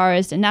virgin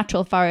forest, a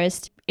natural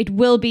forest, it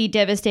will be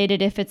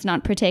devastated if it's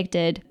not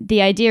protected.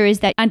 The idea is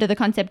that under the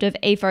concept of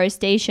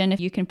afforestation, if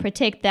you can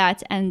protect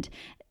that and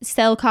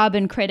sell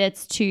carbon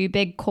credits to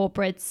big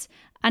corporates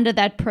under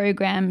that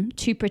program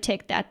to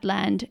protect that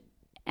land,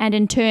 and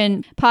in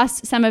turn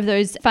pass some of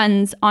those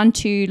funds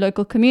onto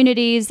local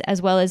communities,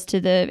 as well as to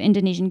the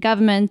Indonesian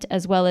government,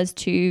 as well as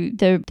to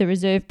the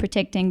reserve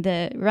protecting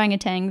the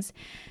orangutans.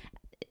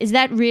 Is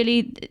that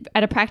really,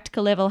 at a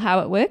practical level,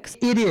 how it works?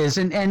 It is.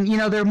 And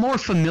there are more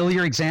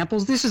familiar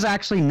examples. This is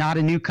actually not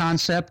a new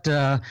concept.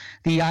 The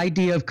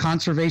idea of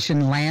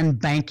conservation land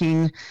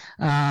banking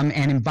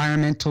and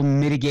environmental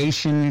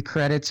mitigation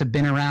credits have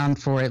been around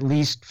for at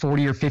least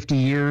 40 or 50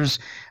 years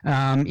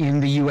in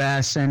the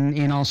U.S. and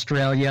in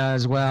Australia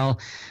as well,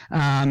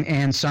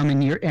 and some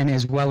and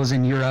as well as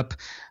in Europe.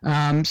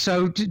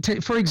 So,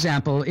 for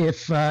example,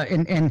 if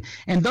and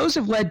those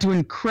have led to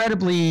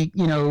incredibly,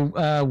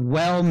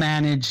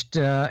 well-managed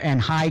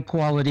and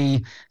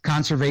high-quality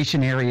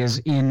conservation areas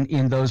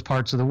in those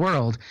parts of the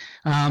world.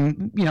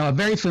 A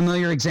very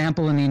familiar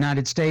example in the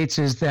United States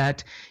is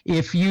that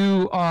if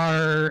you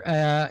are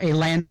a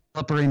land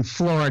developer in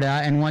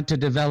Florida and want to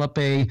develop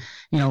a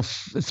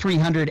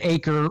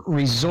 300-acre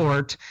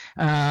resort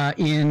on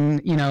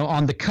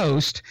the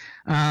coast,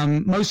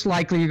 most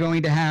likely you're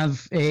going to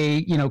have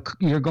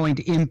you're going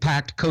to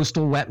impact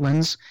coastal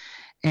wetlands,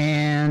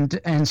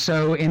 and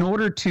so in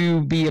order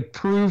to be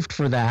approved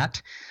for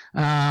that,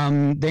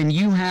 then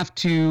you have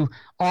to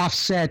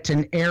offset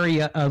an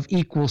area of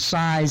equal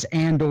size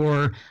and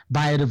or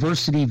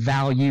biodiversity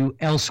value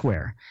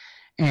elsewhere.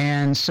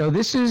 And so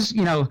this is,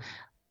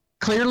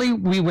 clearly,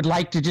 we would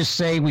like to just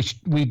say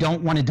we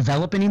don't want to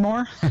develop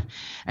anymore,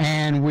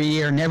 and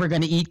we are never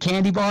going to eat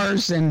candy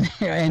bars and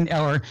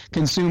or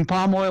consume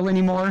palm oil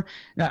anymore.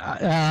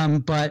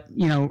 But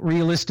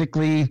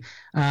realistically,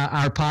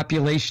 our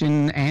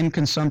population and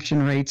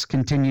consumption rates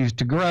continues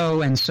to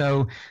grow, and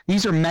so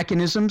these are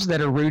mechanisms that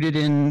are rooted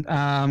in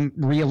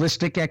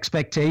realistic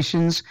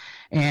expectations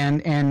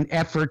and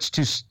efforts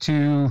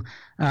to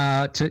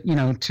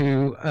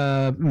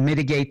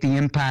mitigate the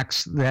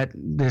impacts that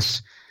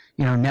this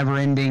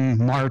never-ending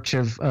march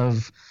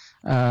of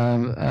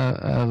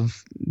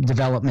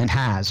development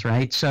has,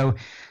 right? So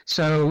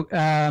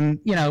a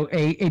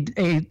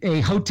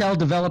hotel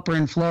developer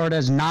in Florida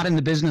is not in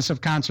the business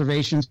of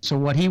conservation. So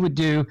what he would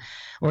do,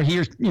 or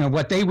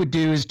what they would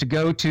do, is to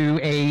go to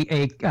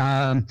a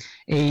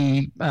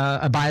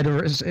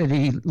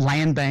biodiversity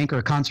land bank or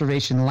a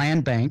conservation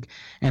land bank,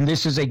 and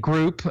this is a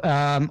group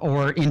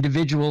or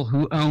individual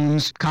who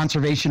owns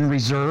conservation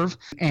reserve,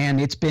 and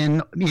it's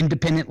been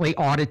independently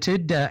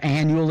audited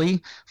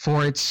annually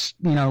for its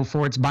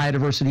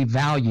biodiversity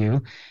value,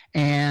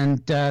 and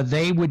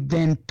they would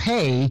then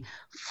pay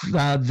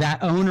that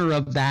owner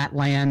of that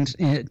land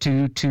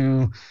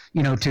to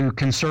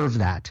conserve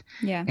that.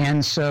 Yeah.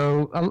 And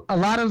so a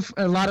lot of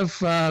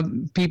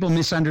people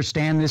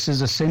misunderstand this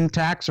as a sin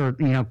tax, or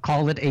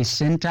call it a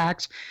sin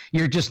tax.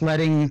 You're just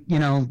letting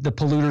the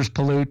polluters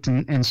pollute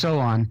and so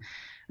on.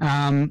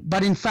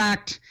 But in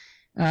fact,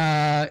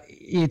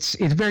 it's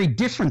very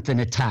different than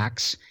a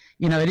tax.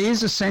 It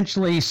is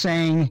essentially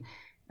saying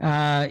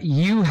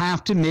you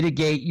have to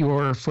mitigate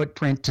your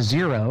footprint to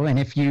zero, and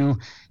if you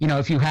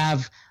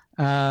have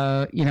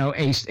a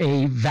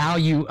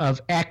value of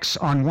X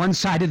on one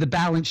side of the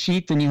balance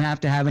sheet, then you have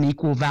to have an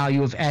equal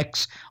value of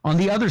X on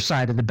the other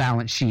side of the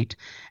balance sheet.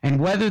 And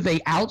whether they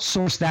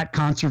outsource that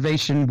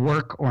conservation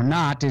work or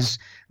not is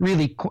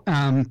really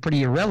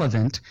pretty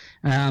irrelevant.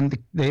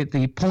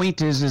 The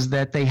point is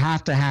that they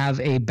have to have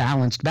a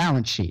balanced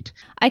balance sheet.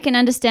 I can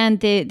understand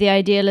the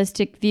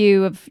idealistic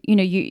view of,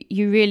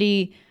 you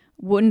really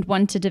wouldn't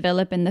want to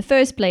develop in the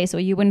first place, or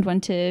you wouldn't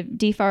want to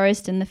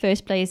deforest in the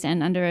first place,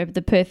 and in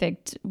the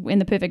perfect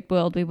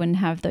world we wouldn't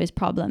have those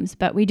problems,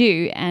 but we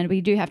do, and we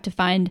do have to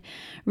find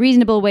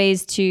reasonable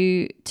ways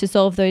to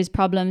solve those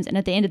problems. And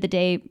at the end of the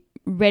day,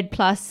 REDD+,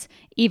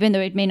 even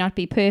though it may not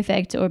be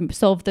perfect or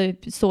solve the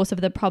source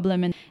of the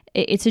problem, and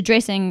it's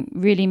addressing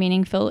really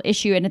meaningful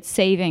issue, and it's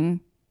saving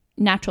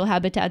natural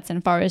habitats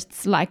and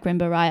forests like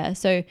Rimba Raya.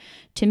 So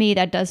to me,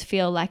 that does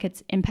feel like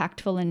it's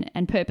impactful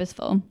and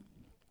purposeful.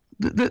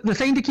 The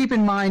thing to keep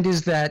in mind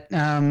is that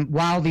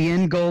while the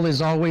end goal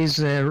is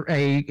always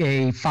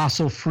a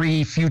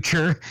fossil-free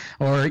future,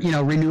 or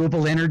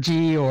renewable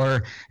energy,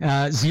 or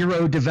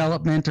zero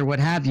development, or what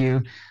have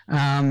you,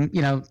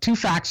 two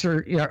facts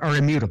are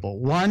immutable.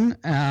 One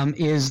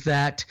is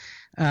that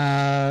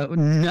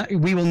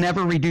we will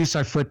never reduce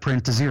our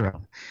footprint to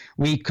zero.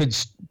 We could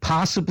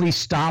possibly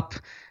stop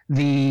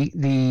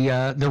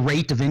the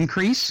rate of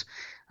increase.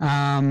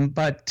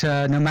 But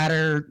no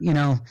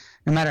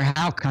matter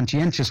how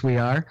conscientious we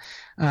are,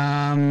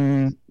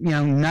 none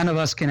of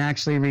us can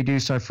actually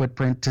reduce our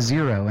footprint to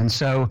zero. And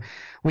so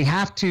we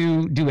have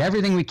to do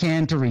everything we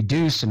can to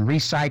reduce and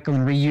recycle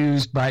and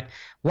reuse. But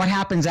what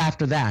happens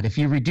after that? If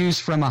you reduce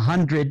from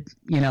 100,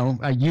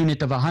 a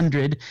unit of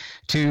 100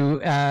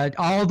 to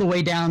all the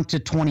way down to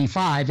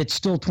 25, it's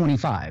still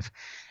 25.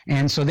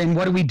 And so then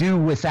what do we do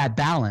with that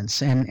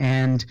balance?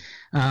 And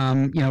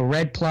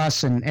REDD+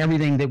 and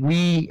everything that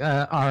we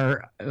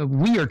are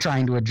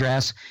trying to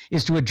address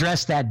is to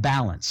address that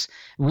balance.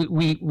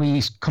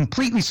 We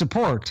completely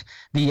support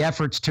the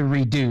efforts to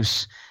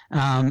reduce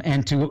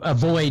and to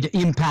avoid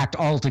impact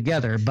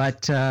altogether,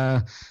 but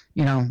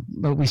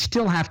we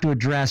still have to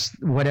address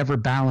whatever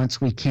balance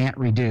we can't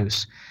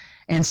reduce.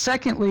 And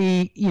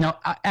secondly,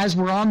 as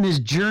we're on this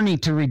journey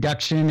to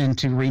reduction and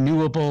to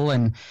renewable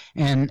and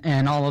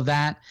all of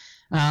that,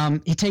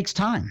 it takes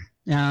time.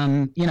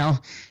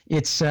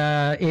 It's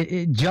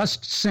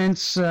just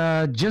since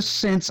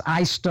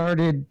I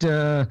started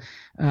the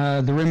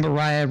Rimba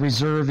Raya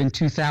Reserve in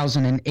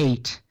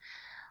 2008,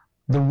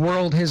 the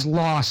world has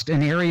lost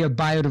an area of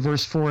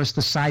biodiverse forest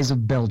the size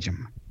of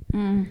Belgium.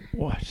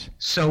 What?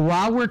 So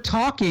while we're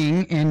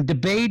talking and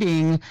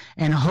debating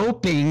and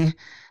hoping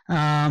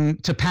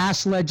to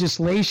pass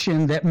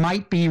legislation that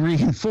might be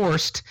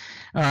reinforced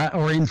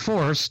or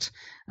enforced,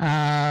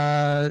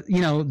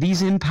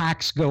 these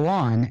impacts go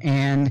on,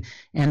 and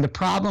the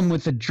problem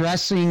with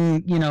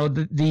addressing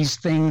these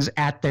things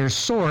at their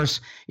source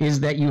is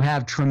that you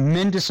have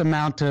tremendous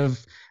amount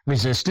of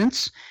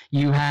resistance,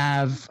 you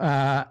have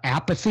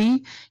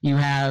apathy, you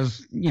have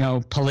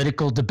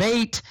political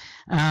debate,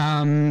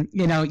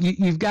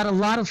 you've got a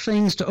lot of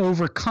things to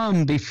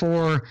overcome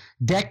before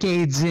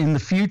decades in the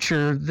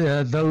future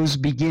those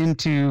begin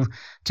to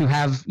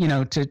have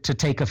to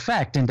take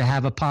effect and to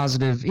have a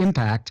positive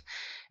impact.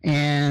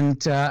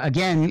 And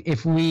again,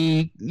 if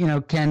we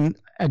can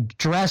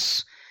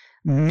address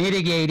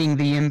mitigating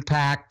the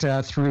impact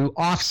through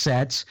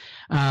offsets,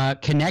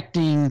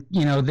 connecting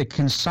the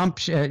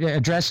consumption,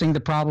 addressing the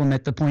problem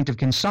at the point of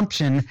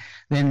consumption,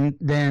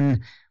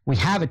 then we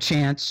have a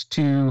chance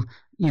to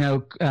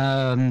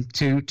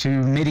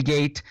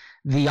mitigate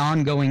the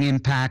ongoing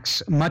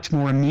impacts much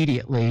more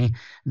immediately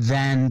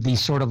than the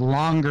sort of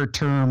longer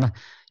term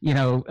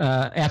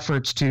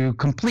efforts to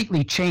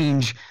completely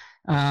change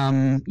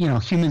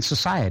human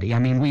society. I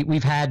mean,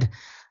 we've had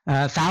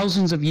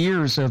thousands of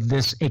years of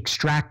this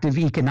extractive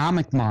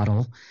economic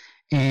model,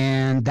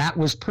 and that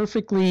was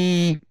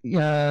perfectly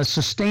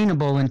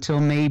sustainable until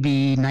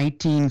maybe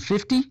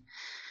 1950.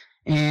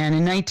 And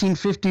in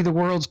 1950, the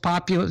world's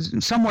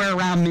somewhere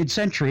around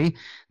mid-century,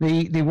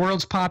 the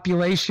world's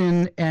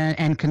population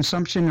and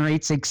consumption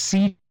rates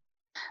exceed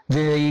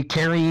the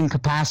carrying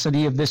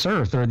capacity of this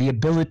earth, or the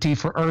ability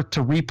for earth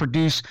to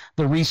reproduce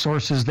the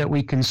resources that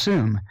we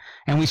consume.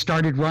 And we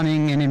started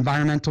running an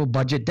environmental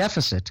budget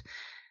deficit.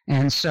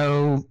 And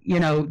so,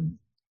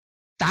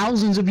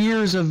 thousands of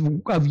years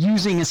of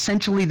using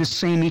essentially the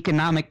same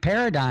economic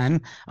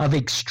paradigm of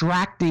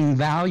extracting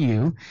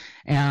value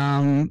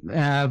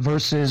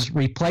versus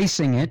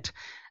replacing it,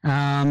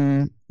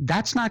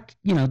 that's not,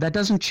 that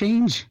doesn't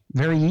change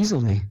very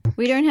easily.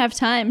 We don't have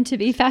time to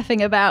be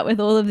faffing about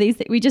with all of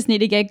these. We just need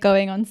to get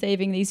going on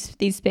saving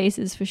these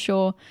spaces for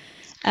sure.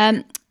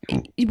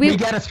 we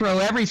got to throw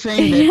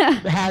everything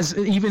that has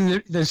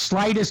even the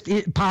slightest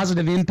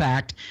positive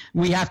impact.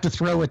 We have to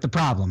throw at the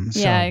problem.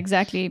 Yeah,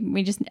 exactly.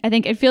 I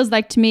think it feels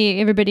like to me,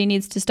 everybody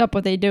needs to stop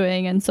what they're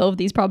doing and solve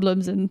these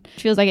problems. And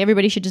it feels like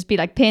everybody should just be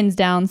like pens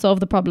down,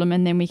 solve the problem,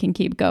 and then we can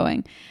keep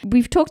going.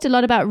 We've talked a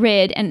lot about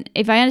RED. And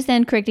if I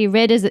understand correctly,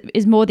 RED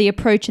is more the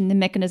approach and the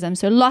mechanism.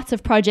 So lots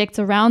of projects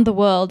around the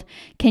world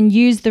can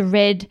use the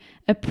RED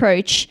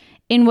approach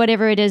in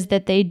whatever it is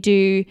that they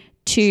do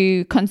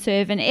to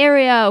conserve an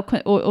area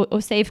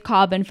or save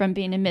carbon from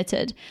being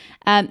emitted.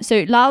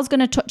 So Lyle's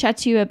going to chat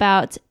to you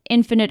about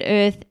Infinite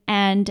Earth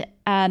and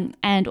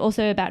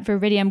also about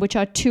Viridium, which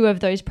are two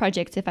of those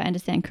projects, if I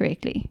understand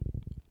correctly.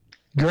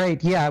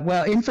 Great. Yeah.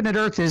 Well, Infinite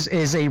Earth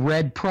is a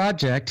RED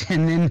project,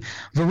 and then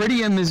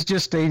Viridium is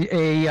just a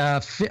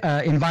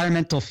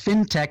environmental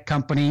fintech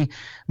company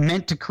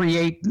meant to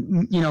create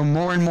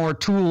more and more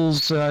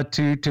tools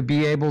to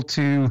be able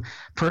to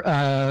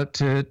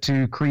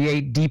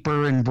create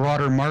deeper and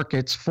broader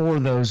markets for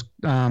those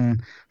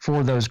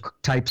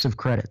types of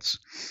credits.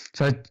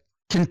 So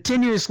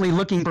continuously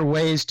looking for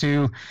ways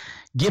to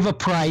give a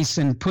price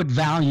and put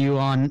value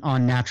on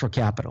natural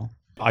capital.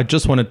 I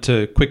just wanted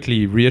to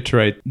quickly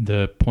reiterate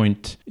the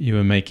point you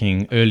were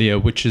making earlier,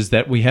 which is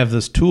that we have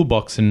this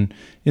toolbox, and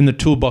in the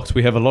toolbox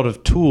we have a lot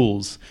of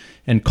tools,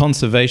 and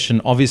conservation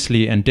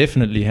obviously and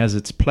definitely has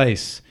its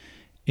place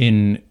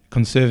in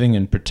conserving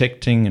and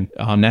protecting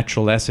our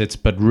natural assets,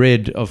 but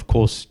RED of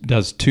course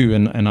does too.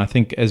 And I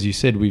think, as you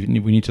said, we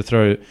need to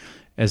throw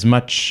as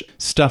much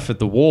stuff at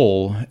the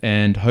wall,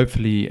 and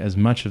hopefully as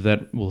much of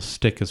that will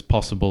stick as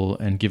possible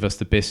and give us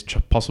the best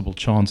possible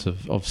chance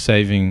of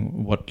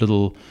saving what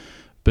little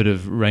bit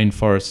of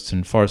rainforests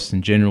and forests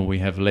in general we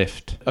have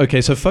left. Okay,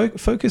 so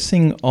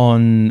focusing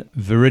on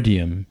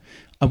Viridium,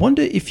 I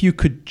wonder if you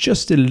could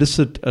just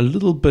elicit a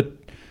little bit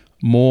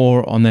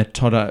more on that,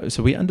 Todd.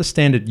 So we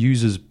understand it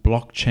uses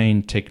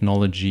blockchain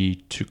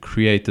technology to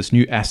create this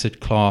new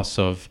asset class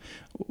of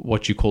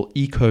what you call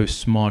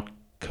eco-smart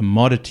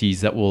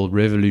commodities that will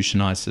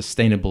revolutionize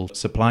sustainable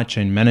supply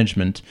chain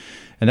management.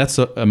 And that's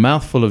a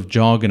mouthful of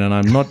jargon, and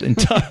I'm not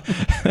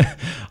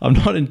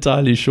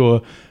entirely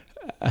sure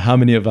how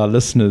many of our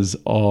listeners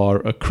are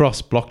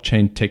across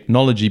blockchain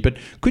technology, but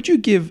could you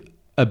give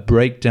a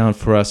breakdown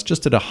for us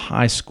just at a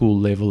high school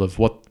level of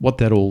what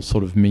that all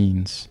sort of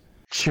means?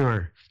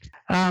 Sure.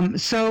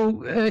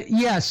 So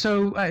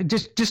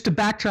just to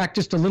backtrack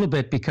just a little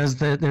bit, because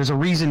there's a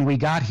reason we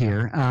got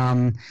here.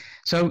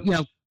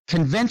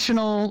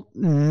 Conventional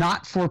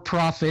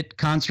not-for-profit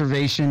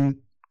conservation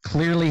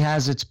clearly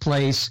has its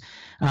place,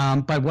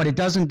 but what it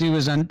doesn't do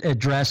is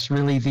address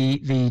really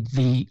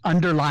the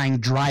underlying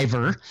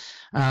driver,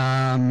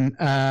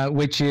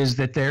 which is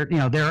that there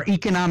are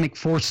economic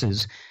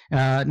forces,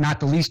 not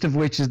the least of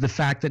which is the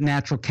fact that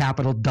natural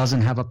capital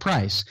doesn't have a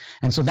price,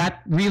 and so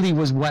that really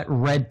was what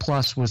RED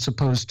Plus was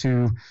supposed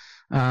to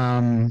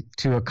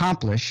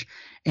accomplish,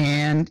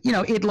 and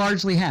it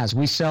largely has.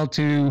 We sell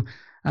to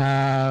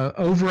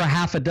over a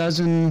half a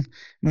dozen,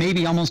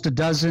 maybe almost a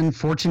dozen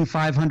Fortune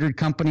 500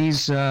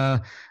 companies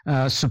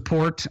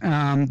support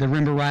the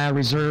Rimba Raya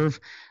Reserve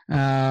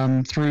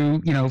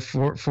through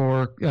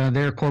for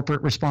their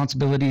corporate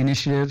responsibility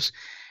initiatives,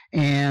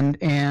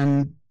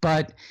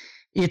 but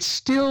it's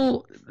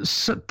still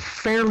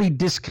fairly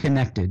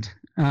disconnected.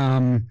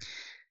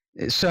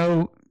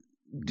 So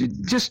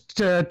just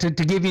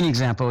to give you an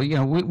example,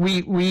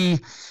 we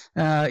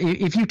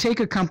if you take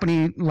a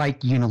company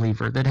like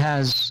Unilever that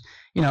has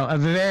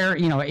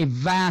a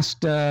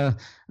vast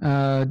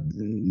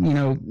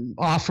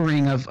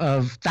offering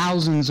of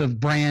thousands of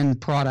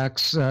brand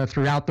products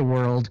throughout the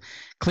world.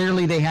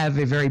 Clearly, they have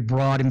a very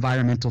broad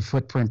environmental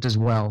footprint as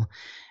well.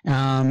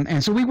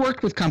 And so we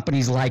worked with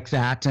companies like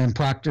that and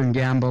Procter &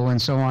 Gamble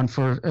and so on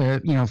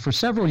for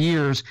several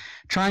years,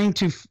 trying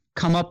to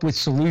come up with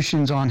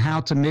solutions on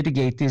how to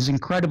mitigate these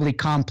incredibly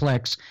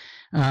complex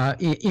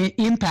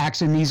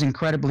impacts in these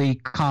incredibly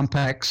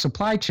complex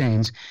supply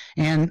chains.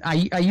 And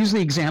I use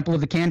the example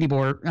of the candy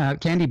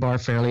bar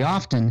fairly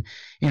often.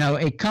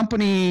 A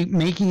company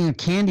making a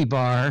candy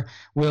bar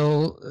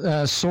will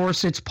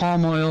source its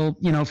palm oil,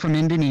 from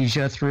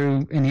Indonesia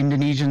through an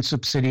Indonesian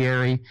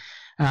subsidiary.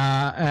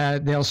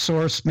 They'll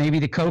source maybe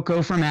the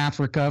cocoa from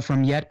Africa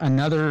from yet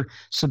another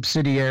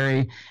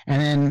subsidiary, and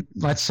then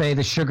let's say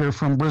the sugar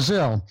from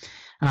Brazil.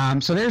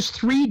 So there's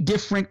 3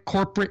 different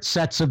corporate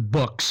sets of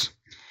books.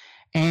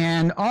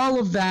 And all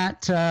of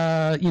that,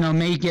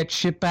 may get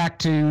shipped back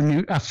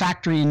to a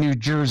factory in New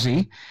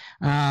Jersey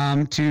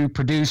to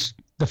produce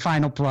the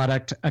final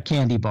product, a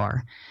candy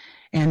bar.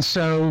 And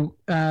so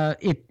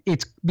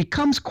it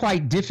becomes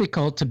quite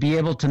difficult to be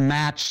able to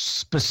match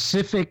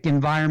specific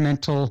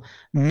environmental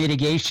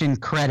mitigation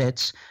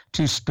credits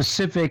to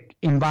specific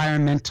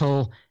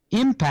environmental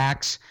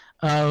impacts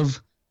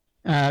of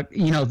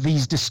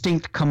these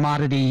distinct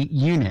commodity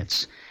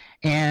units.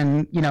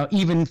 And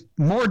even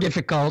more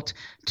difficult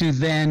to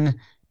then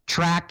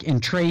track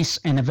and trace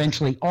and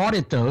eventually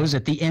audit those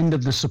at the end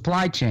of the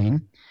supply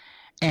chain,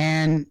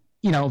 and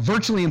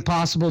virtually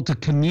impossible to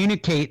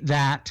communicate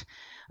that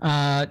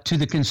to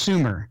the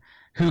consumer,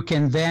 who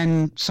can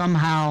then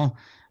somehow,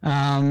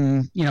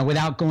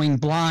 without going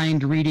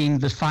blind, reading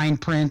the fine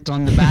print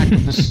on the back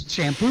of the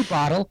shampoo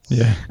bottle,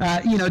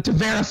 to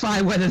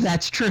verify whether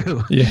that's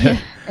true. Yeah.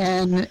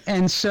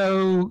 And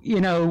so,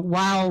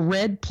 while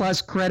REDD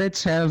Plus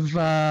credits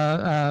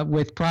have,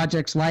 with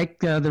projects like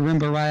the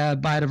Rimba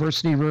Raya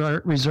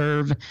Biodiversity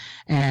Reserve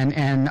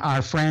and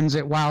our friends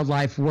at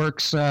Wildlife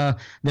Works,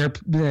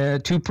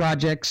 the 2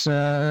 projects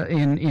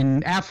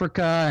in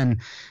Africa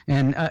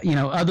and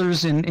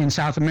others in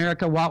South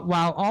America,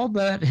 while all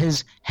that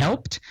has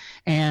helped,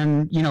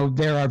 and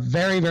there are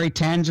very, very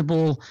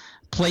tangible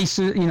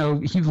places,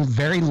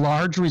 very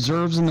large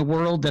reserves in the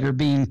world that are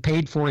being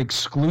paid for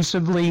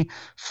exclusively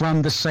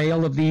from the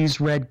sale of these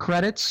REDD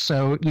credits.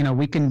 So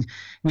we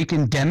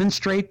can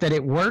demonstrate that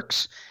it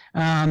works.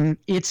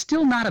 It's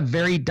still not a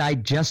very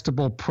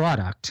digestible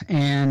product,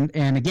 and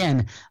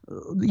again,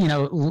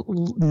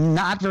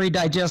 not very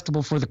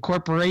digestible for the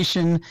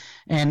corporation,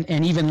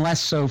 and even less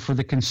so for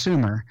the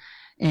consumer,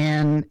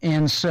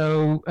 and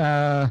so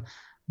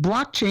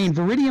blockchain,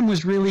 Viridium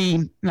was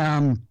really.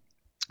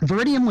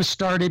 Viridium was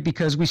started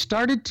because we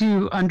started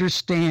to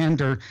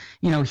understand or,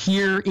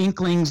 hear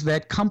inklings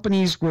that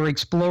companies were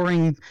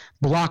exploring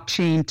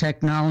blockchain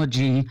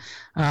technology,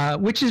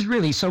 which is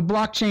really, so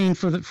blockchain,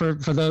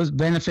 for those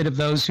benefit of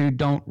those who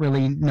don't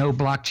really know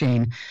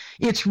blockchain,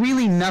 it's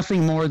really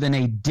nothing more than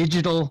a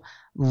digital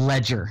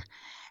ledger.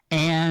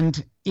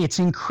 And it's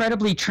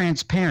incredibly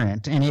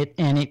transparent, and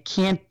it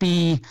can't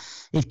be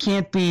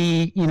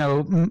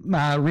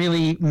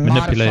really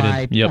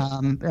modified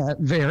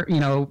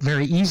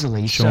very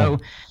easily. Sure. So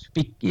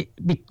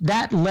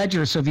that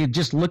ledger, so if you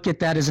just look at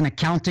that as an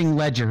accounting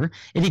ledger,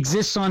 it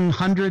exists on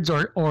hundreds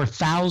or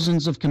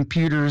thousands of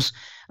computers,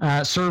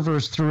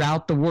 servers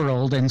throughout the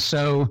world. And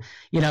so,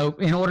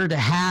 in order to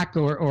hack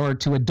or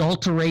to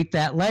adulterate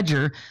that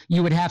ledger,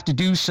 you would have to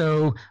do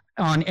so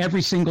on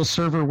every single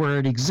server where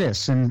it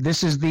exists. And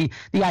this is the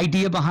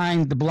idea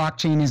behind the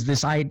blockchain is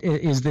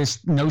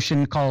this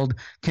notion called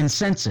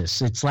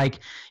consensus. It's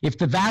like, if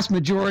the vast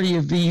majority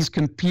of these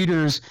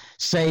computers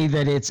say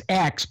that it's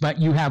X, but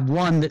you have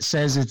one that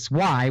says it's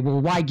Y,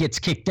 well, Y gets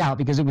kicked out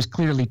because it was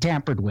clearly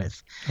tampered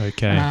with.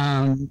 Okay.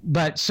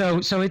 But so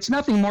it's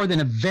nothing more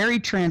than a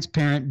very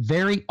transparent,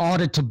 very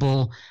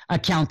auditable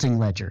accounting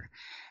ledger.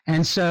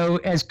 And so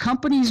as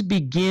companies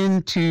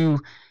begin to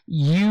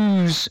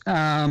use,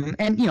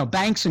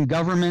 banks and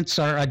governments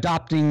are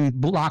adopting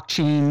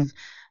blockchain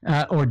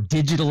or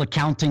digital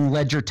accounting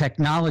ledger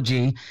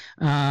technology,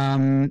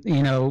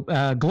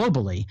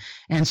 globally.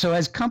 And so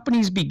as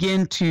companies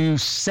begin to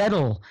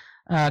settle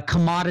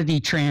commodity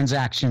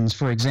transactions,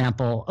 for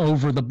example,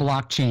 over the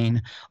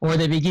blockchain, or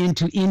they begin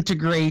to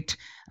integrate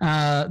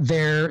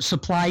their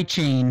supply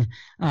chain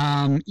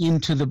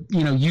into the,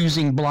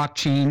 using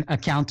blockchain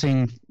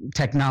accounting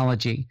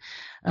technology.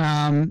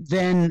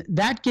 Then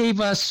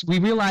we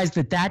realized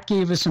that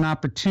gave us an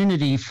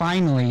opportunity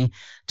finally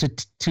to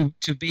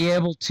be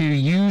able to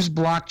use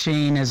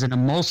blockchain as an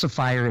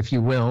emulsifier, if you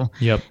will.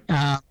 Yep.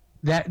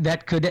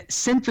 That could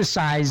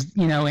synthesize,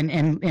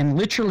 and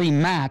literally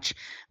match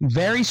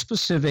very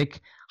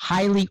specific,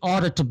 highly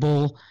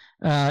auditable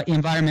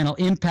environmental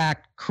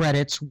impact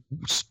credits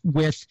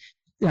with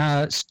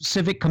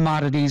specific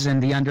commodities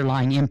and the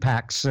underlying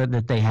impacts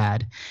that they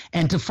had,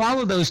 and to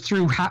follow those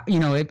through,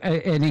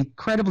 an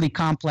incredibly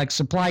complex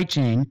supply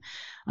chain,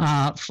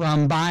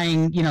 from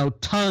buying,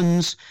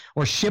 tons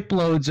or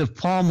shiploads of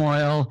palm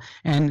oil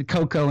and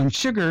cocoa and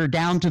sugar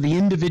down to the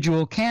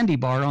individual candy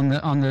bar on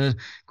the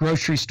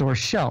grocery store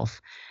shelf.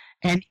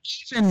 And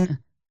even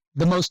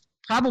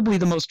probably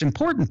the most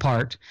important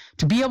part,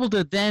 to be able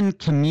to then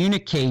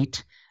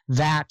communicate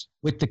that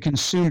with the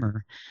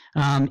consumer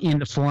in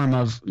the form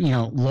of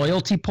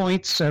loyalty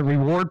points,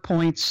 reward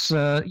points,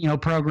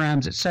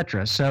 programs,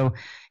 etc. So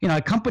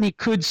a company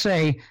could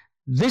say,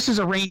 this is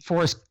a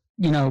rainforest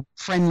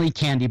friendly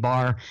candy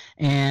bar,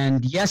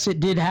 and yes, it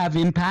did have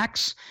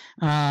impacts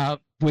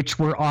which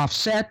were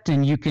offset,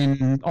 and you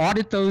can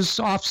audit those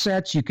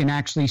offsets. You can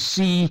actually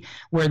see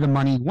where the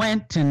money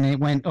went, and it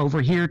went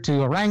over here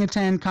to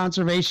orangutan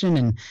conservation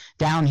and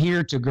down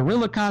here to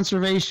gorilla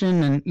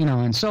conservation, and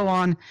and so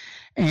on.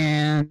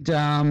 And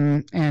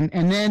then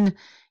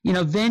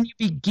then you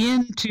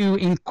begin to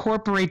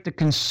incorporate the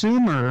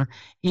consumer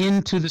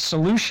into the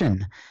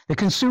solution. The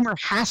consumer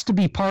has to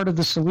be part of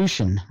the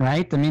solution,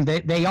 right? I mean,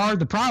 they are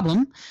the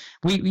problem.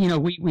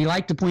 We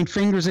like to point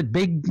fingers at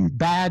big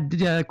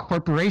bad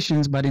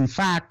corporations, but in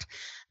fact,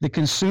 the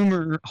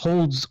consumer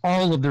holds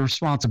all of the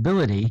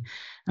responsibility.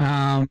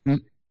 And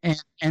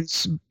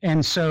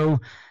so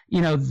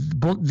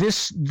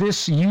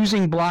this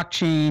using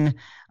blockchain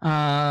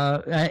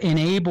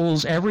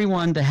enables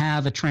everyone to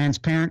have a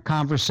transparent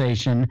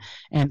conversation,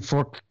 and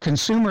for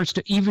consumers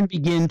to even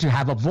begin to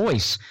have a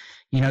voice.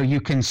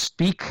 You can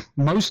speak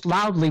most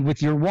loudly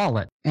with your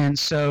wallet. And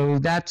so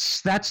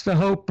that's the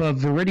hope of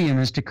Viridium,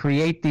 is to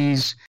create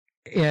these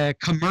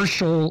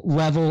commercial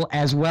level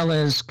as well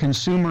as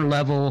consumer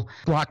level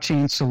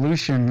blockchain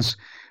solutions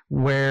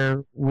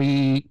where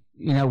we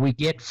we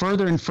get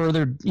further and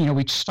further,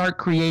 we start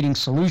creating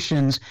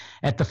solutions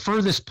at the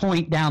furthest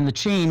point down the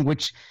chain,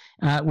 which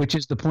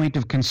is the point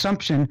of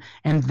consumption,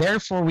 and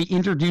therefore we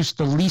introduce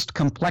the least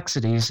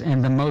complexities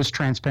and the most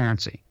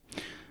transparency.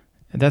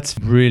 That's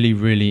really,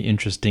 really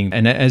interesting.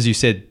 And as you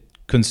said,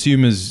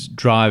 consumers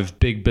drive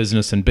big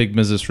business and big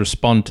business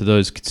respond to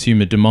those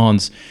consumer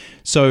demands.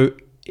 So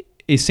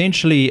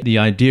essentially the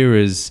idea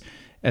is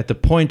at the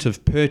point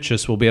of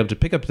purchase, we'll be able to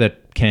pick up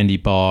that candy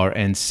bar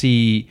and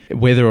see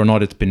whether or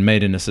not it's been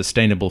made in a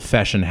sustainable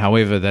fashion,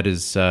 however that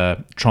is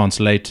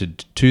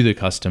translated to the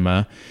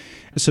customer.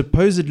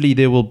 Supposedly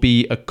there will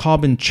be a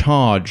carbon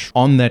charge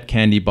on that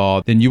candy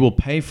bar, then you will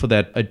pay for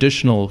that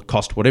additional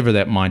cost, whatever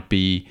that might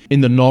be,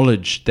 in the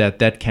knowledge that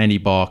that candy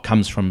bar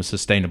comes from a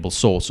sustainable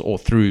source or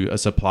through a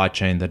supply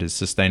chain that is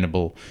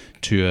sustainable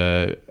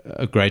to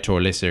a greater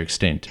or lesser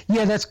extent.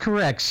 Yeah, that's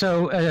correct.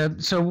 So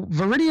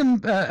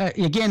Viridium,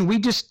 again, we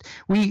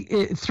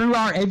through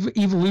our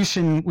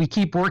evolution, we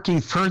keep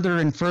working further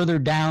and further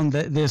down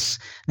this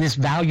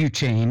value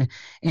chain,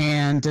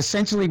 and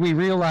essentially we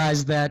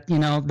realize that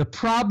the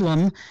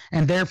problem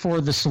and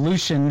therefore the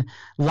solution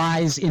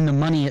lies in the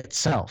money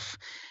itself.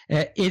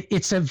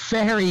 It's a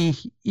very,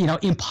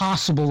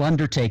 impossible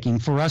undertaking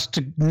for us to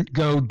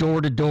go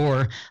door to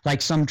door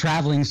like some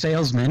traveling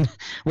salesman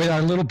with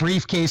our little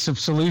briefcase of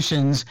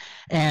solutions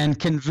and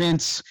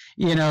convince,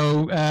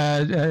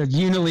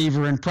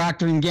 Unilever and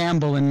Procter &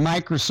 Gamble and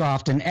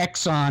Microsoft and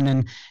Exxon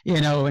and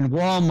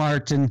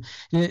Walmart and,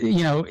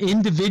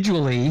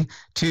 individually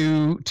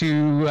to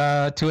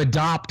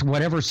adopt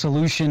whatever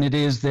solution it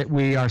is that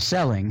we are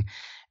selling.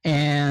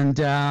 And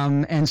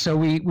so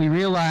we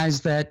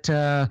realized that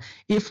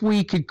if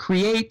we could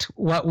create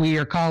what we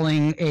are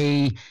calling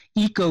a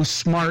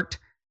eco-smart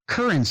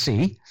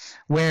currency,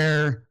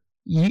 where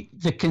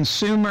the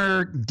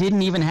consumer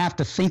didn't even have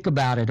to think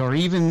about it, or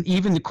even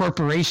the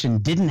corporation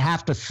didn't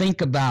have to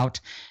think about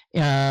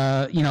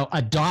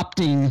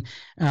adopting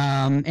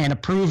and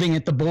approving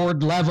at the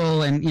board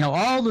level, and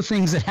all the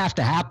things that have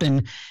to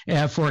happen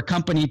for a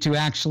company to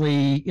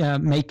actually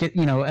make it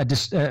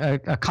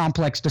a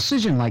complex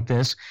decision like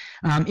this.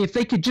 If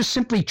they could just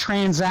simply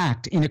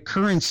transact in a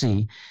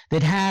currency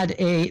that had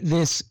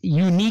this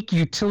unique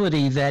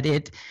utility, that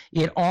it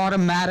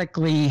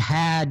automatically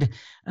had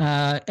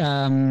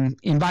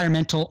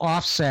environmental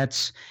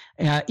offsets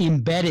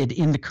embedded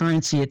in the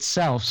currency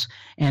itself.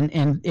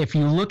 And if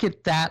you look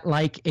at that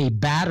like a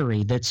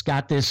battery that's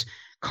got this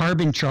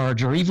carbon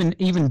charge, or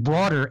even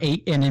broader,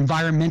 an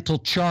environmental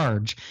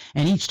charge,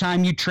 and each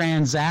time you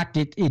transact,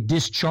 it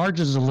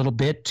discharges a little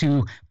bit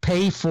to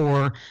pay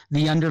for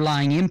the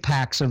underlying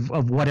impacts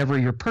of whatever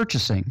you're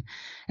purchasing.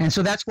 And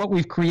so that's what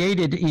we've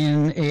created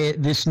in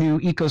this new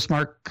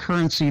EcoSmart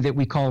currency that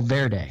we call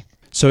Verde.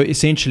 So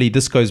essentially,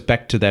 this goes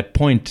back to that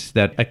point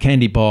that a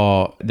candy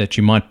bar that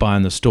you might buy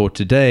in the store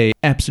today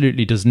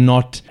absolutely does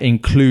not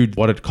include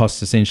what it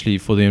costs essentially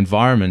for the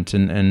environment,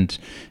 and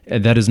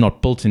that is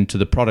not built into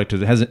the product.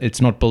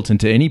 It's not built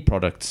into any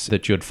products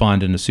that you'd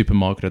find in a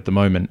supermarket at the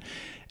moment.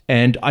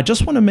 And I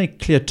just want to make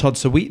clear, Todd,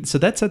 so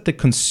that's at the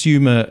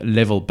consumer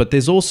level, but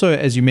there's also,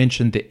 as you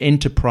mentioned, the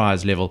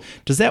enterprise level.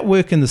 Does that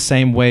work in the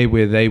same way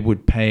where they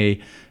would pay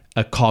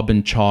a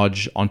carbon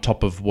charge on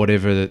top of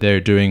whatever they're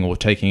doing or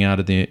taking out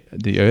of the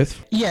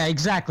earth? Yeah,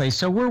 exactly.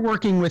 So we're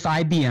working with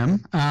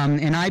IBM,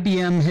 and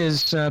IBM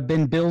has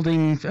been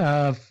building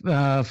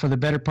for the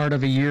better part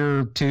of a year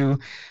or two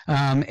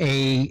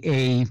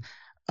a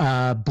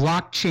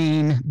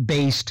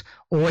blockchain-based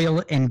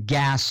oil and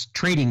gas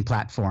trading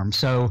platform.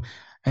 So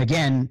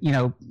again,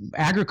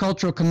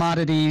 agricultural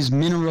commodities,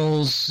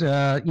 minerals,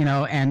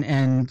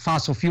 and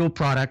fossil fuel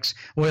products,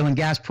 oil and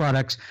gas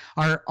products,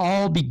 are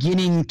all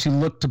beginning to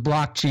look to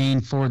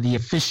blockchain for the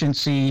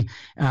efficiency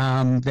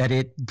that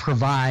it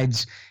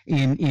provides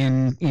in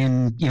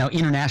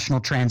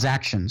international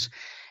transactions.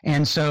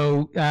 And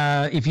so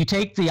if you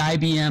take the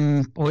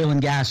IBM oil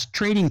and gas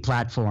trading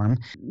platform,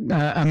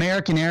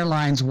 American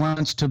Airlines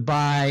wants to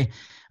buy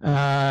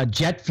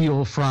jet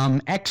fuel from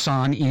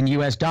Exxon in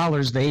US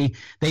dollars. They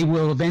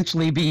will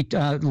eventually be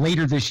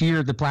later this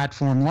year, the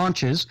platform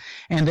launches,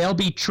 and they'll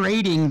be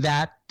trading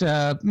that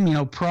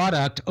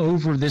product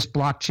over this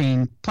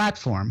blockchain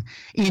platform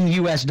in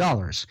US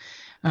dollars.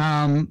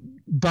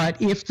 But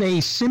if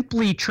they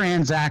simply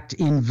transact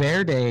in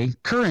Verde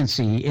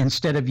currency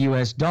instead of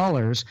US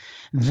dollars,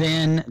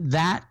 then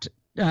that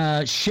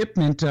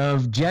shipment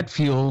of jet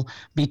fuel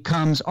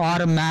becomes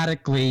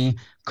automatically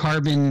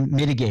carbon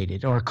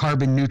mitigated or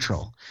carbon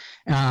neutral.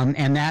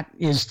 And that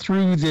is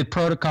through the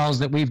protocols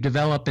that we've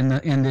developed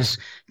in this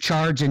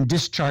charge and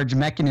discharge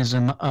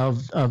mechanism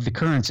of the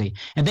currency.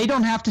 And they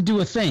don't have to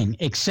do a thing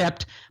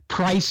except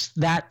price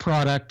that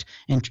product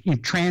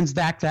and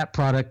transact that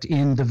product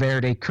in the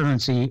Verde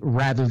currency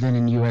rather than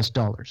in US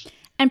dollars.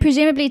 And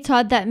presumably,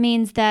 Todd, that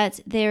means that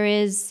there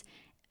is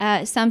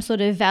some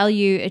sort of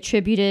value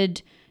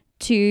attributed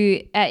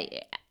to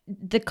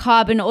the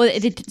carbon,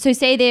 so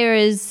say there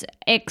is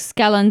X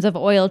gallons of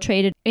oil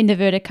traded in the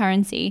Verde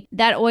currency,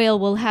 that oil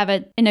will have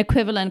an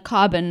equivalent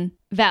carbon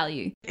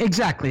value.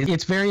 Exactly.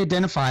 It's very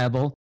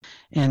identifiable.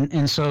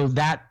 And so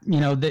that,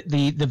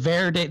 the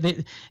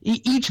Verde,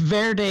 each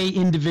Verde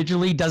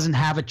individually doesn't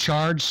have a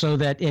charge, so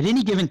that at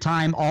any given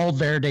time all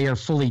Verde are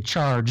fully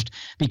charged,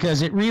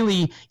 because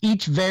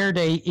each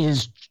Verde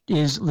is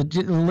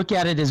look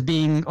at it as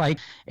being like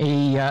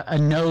a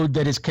node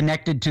that is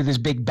connected to this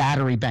big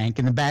battery bank,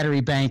 and the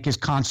battery bank is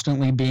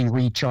constantly being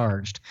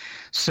recharged.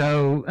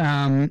 So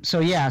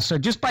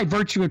just by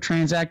virtue of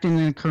transacting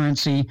in a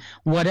currency,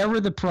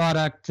 whatever the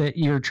product that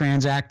you're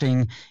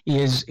transacting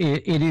is,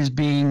 it is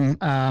being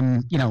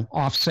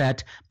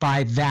offset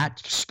by that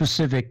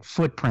specific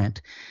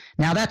footprint.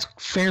 Now, that's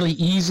fairly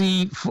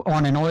easy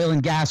on an oil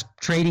and gas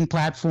trading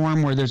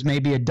platform where there's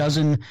maybe a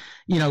dozen,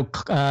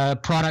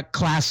 product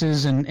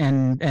classes,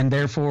 and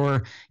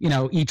therefore,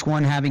 each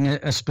one having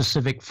a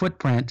specific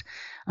footprint.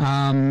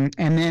 And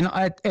then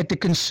at the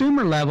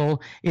consumer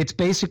level, it's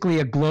basically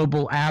a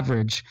global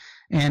average.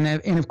 And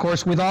of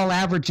course, with all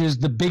averages,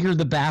 the bigger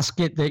the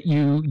basket that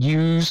you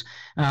use,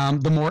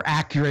 the more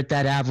accurate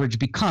that average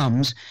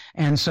becomes.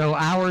 And so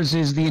ours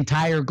is the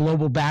entire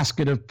global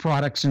basket of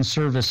products and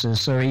services.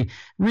 So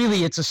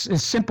really, it's a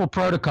simple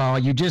protocol.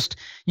 You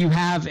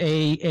have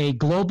a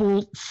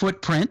global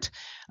footprint.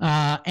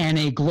 And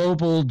a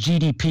global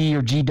GDP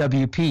or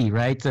GWP,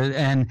 right?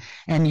 And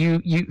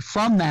you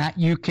from that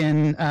you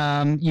can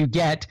you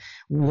get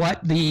what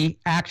the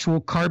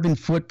actual carbon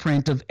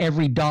footprint of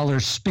every dollar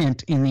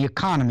spent in the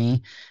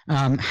economy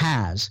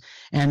has.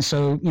 And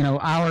so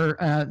our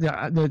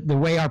the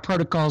way our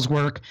protocols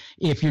work,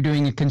 if you're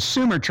doing a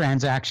consumer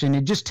transaction,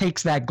 it just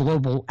takes that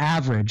global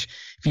average.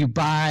 If you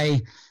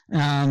buy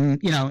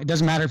it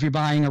doesn't matter if you're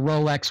buying a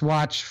Rolex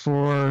watch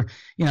for,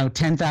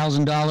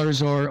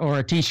 $10,000 or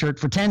a T-shirt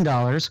for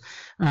 $10.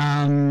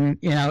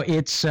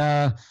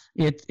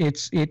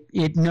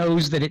 It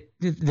knows that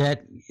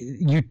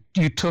you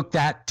took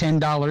that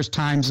 $10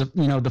 times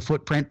the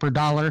footprint per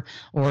dollar,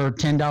 or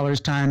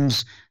 $10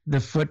 times the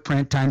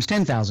footprint times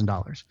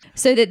 $10,000.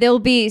 So that there'll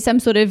be some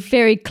sort of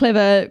very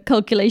clever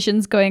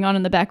calculations going on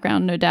in the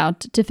background, no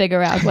doubt, to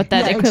figure out what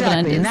that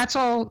equivalent exactly. is. And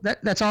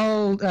that's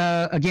all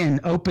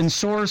again, open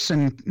source,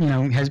 and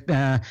has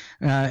been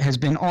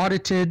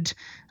audited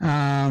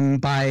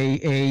by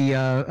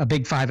a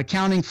Big Five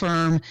accounting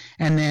firm,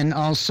 and then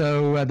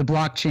also the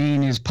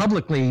blockchain is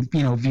publicly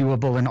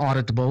viewable and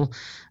auditable,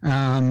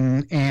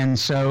 and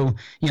so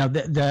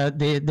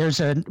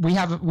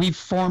we've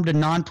formed a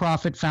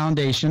nonprofit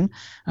foundation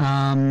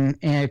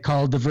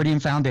called the Viridian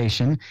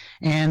Foundation,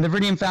 and the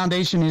Viridian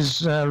Foundation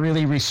is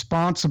really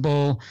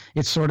responsible.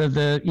 It's sort of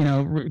the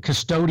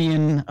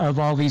custodian of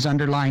all these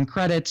underlying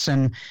credits,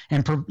 and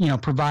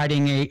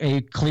providing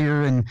a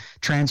clear and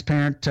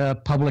transparent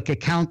public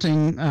accounting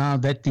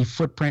that the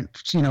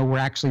footprints were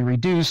actually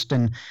reduced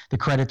and the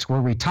credits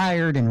were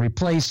retired and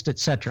replaced,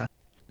 etc.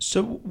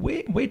 So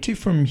where to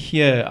from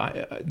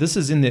here? This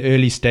is in the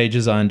early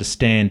stages, I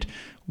understand.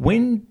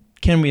 When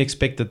can we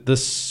expect that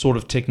this sort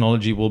of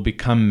technology will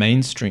become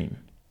mainstream?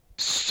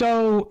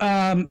 So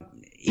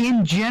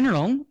in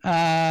general,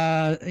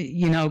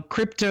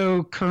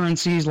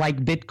 cryptocurrencies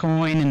like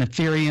Bitcoin and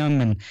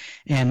Ethereum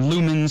and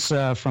Lumens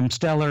from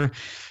Stellar,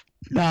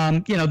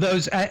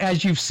 those,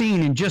 as you've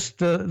seen in just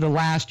the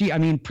last year, I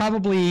mean,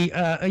 probably,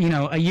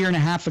 a year and a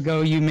half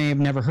ago, you may have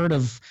never heard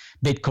of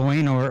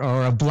Bitcoin or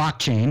a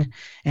blockchain.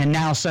 And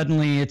now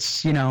suddenly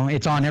it's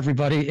on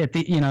everybody at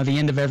the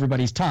end of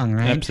everybody's tongue,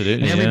 right?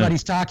 Absolutely. And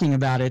everybody's talking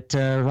about it,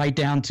 right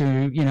down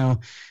to,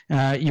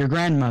 your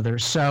grandmother.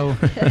 So,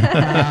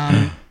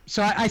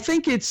 So I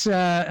think it's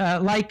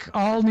like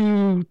all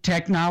new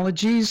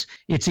technologies,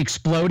 it's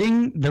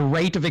exploding. The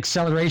rate of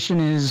acceleration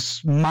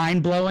is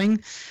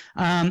mind-blowing.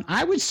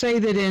 I would say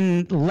that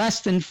in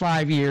less than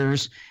 5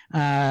 years,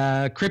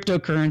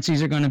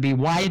 cryptocurrencies are going to be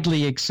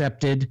widely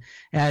accepted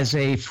as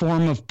a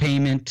form of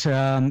payment,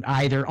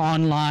 either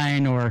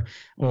online or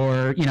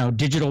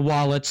digital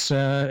wallets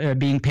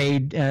being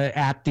paid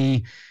at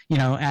the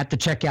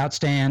checkout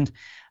stand.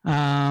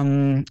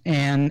 And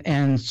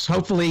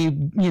hopefully,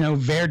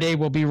 Verde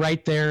will be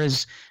right there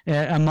as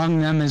among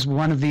them as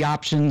one of the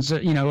options,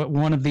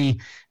 one of the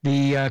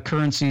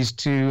currencies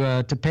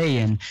to pay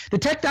in. The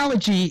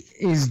technology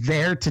is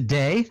there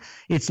today.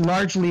 It's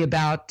largely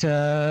about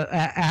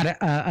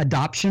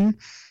adoption.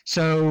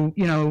 So,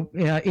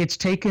 it's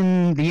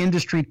taken the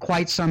industry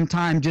quite some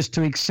time just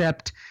to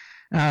accept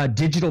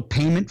digital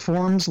payment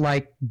forms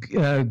like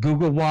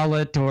Google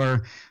Wallet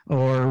or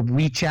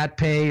WeChat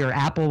Pay or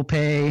Apple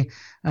Pay,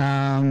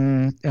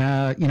 Samsung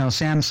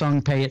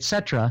Pay,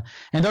 etc.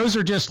 And those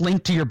are just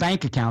linked to your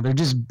bank account. They're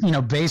just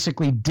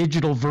basically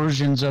digital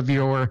versions of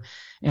your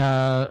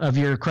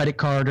credit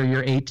card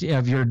or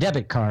of your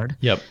debit card.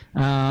 Yep.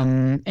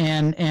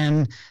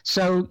 And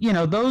so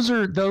those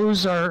are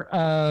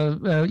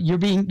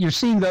you're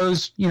seeing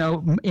those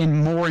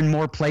in more and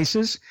more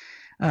places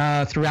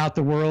throughout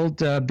the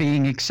world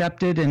being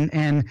accepted,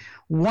 and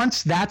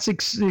once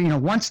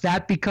once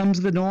that becomes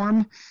the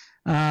norm,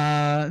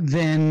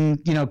 then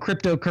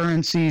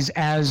cryptocurrencies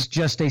as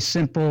just a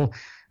simple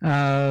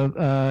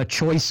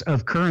choice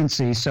of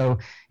currency. So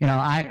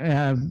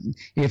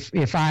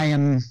if I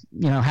am,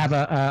 have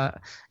a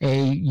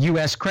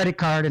U.S. credit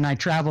card and I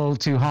travel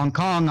to Hong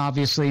Kong,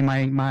 obviously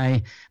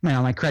my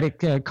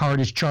credit card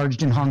is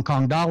charged in Hong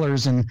Kong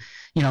dollars, and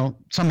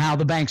somehow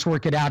the banks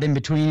work it out in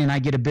between, and I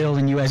get a bill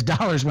in U.S.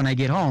 dollars when I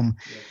get home.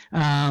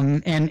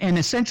 And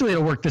essentially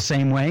it'll work the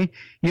same way.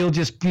 You'll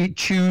just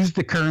choose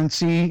the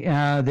currency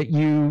that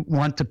you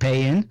want to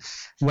pay in,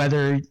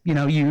 whether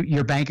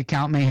your bank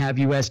account may have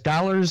U.S.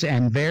 dollars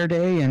and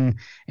Verde and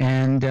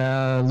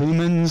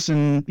lumens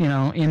and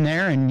in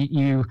there, and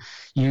you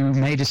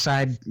may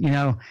decide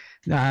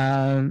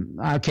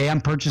okay,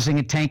 I'm purchasing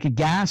a tank of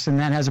gas, and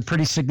that has a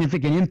pretty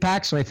significant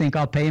impact, so I think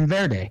I'll pay in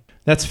Verde.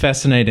 That's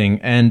fascinating.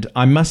 And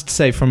I must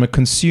say, from a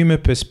consumer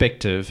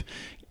perspective,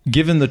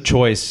 given the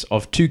choice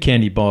of two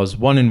candy bars,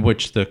 one in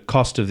which the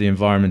cost of the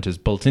environment is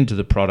built into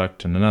the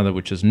product and another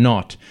which is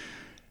not,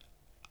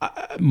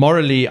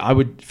 morally, I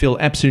would feel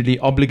absolutely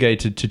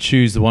obligated to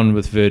choose the one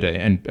with Verde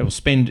and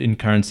spend in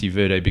currency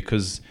Verde,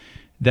 because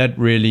that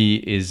really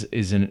is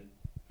an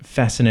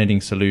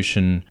fascinating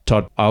solution.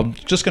 Todd, I'm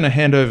just going to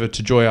hand over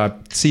to Joy. I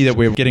see that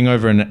we're getting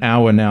over an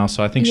hour now,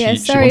 so I think she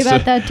wants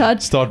about that,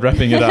 Todd. Start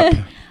wrapping it up.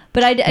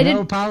 But I didn't.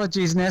 No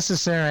apologies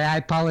necessary. I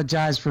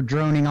apologize for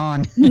droning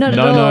on. Not at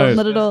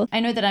all. I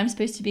know that I'm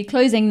supposed to be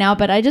closing now,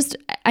 but I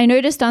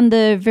noticed on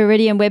the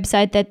Viridian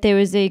website that there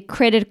was a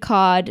credit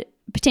card,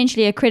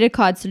 potentially a credit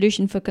card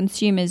solution for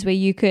consumers where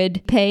you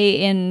could pay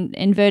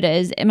in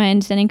Verde. Am I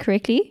understanding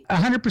correctly?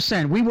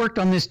 100%. We worked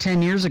on this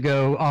 10 years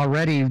ago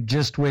already,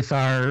 just with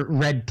our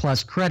Red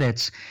Plus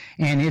credits,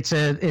 and it's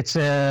a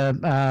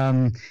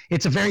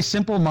very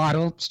simple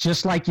model. It's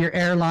just like your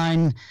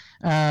airline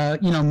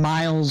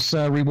miles,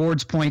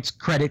 rewards points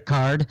credit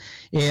card.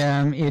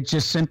 It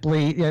just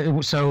simply,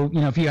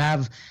 if you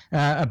have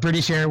a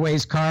British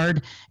Airways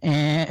card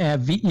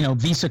and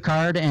Visa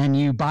card, and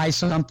you buy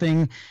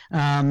something,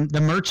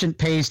 the merchant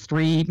pays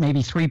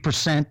maybe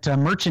 3%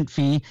 merchant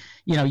fee.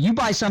 You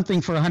buy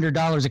something for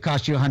 $100, it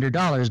costs you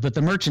 $100, but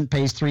the merchant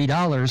pays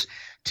 $3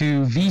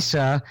 to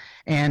Visa,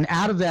 and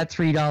out of that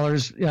 $3,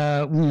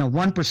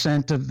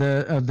 1% of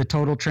the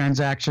total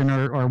transaction,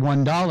 or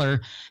 $1,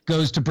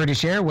 goes to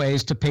British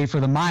Airways to pay for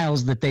the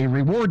miles that they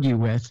reward you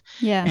with.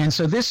 Yeah. And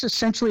so this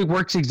essentially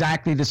works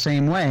exactly the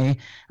same way.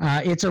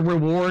 It's a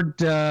reward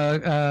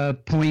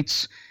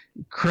points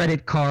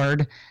credit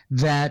card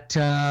that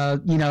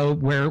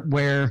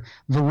where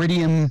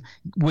Viridian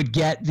would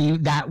get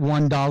that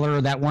 $1,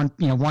 or that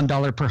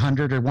 $1 per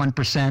 100 or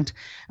 1%,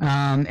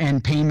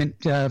 and payment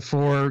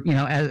for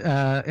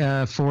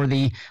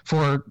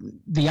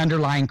the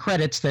underlying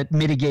credits that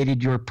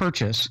mitigated your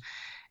purchase.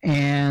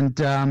 And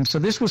so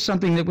this was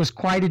something that was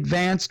quite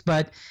advanced,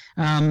 but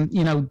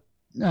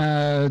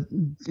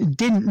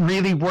didn't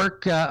really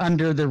work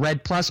under the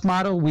Red Plus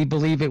model. We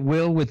believe it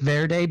will with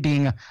Verde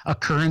being a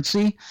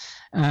currency.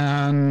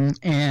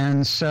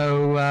 And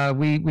so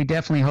we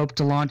definitely hope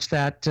to launch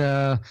that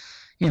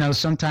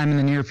sometime in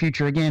the near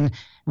future. Again,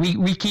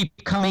 we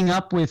keep coming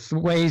up with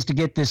ways to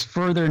get this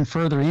further and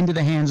further into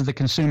the hands of the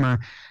consumer.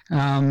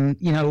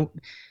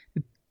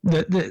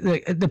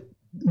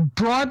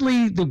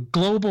 Broadly, the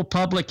global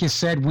public has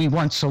said we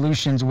want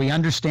solutions. We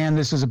understand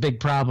this is a big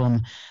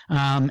problem.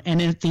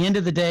 And at the end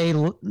of the day,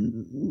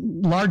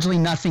 largely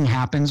nothing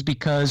happens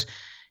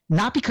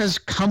not because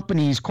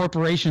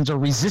corporations are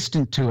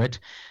resistant to it.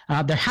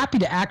 They're happy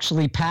to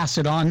actually pass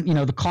it on,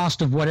 the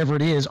cost of whatever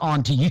it is,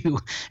 on to you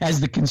as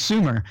the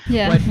consumer.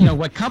 Yeah. But,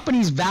 what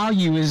companies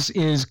value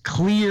is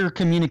clear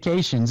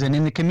communications. And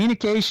in the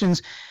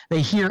communications,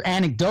 they hear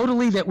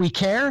anecdotally that we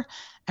care.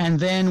 And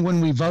then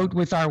when we vote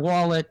with our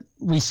wallet,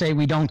 we say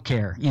we don't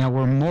care.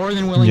 We're more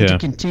than willing to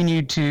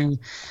continue to,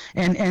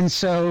 and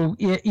so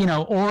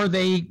or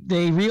they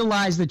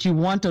realize that you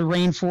want a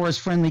rainforest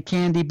friendly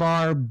candy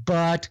bar,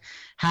 but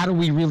how do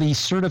we really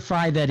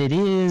certify that it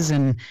is?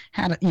 And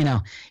how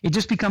to, it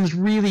just becomes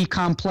really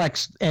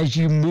complex as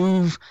you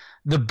move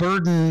the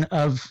burden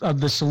of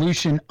the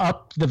solution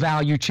up the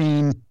value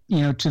chain,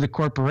 to the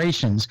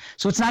corporations.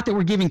 So it's not that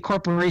we're giving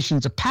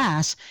corporations a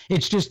pass,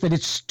 it's just that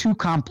it's too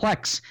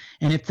complex.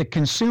 And if the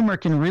consumer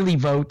can really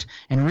vote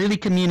and really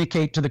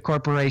communicate to the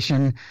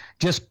corporation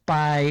just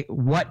by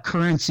what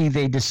currency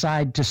they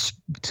decide to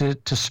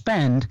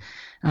spend,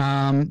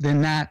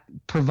 then that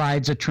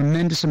provides a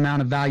tremendous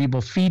amount of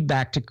valuable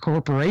feedback to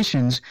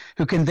corporations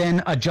who can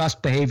then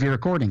adjust behavior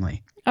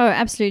accordingly. Oh,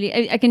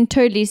 absolutely. I can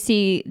totally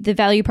see the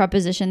value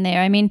proposition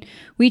there. I mean,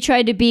 we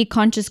try to be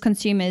conscious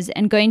consumers,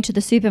 and going to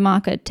the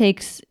supermarket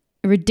takes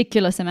a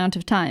ridiculous amount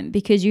of time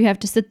because you have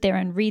to sit there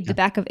and read the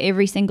back of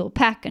every single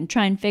pack and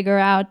try and figure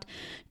out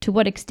to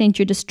what extent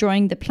you're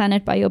destroying the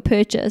planet by your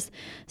purchase.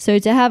 So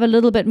to have a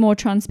little bit more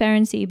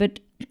transparency, but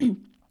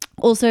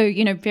also,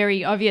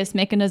 very obvious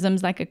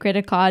mechanisms like a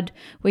credit card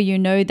where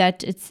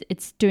that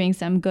it's doing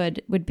some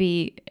good would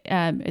be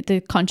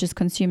the conscious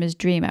consumer's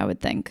dream, I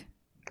would think.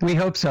 We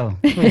hope so.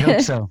 We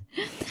hope so.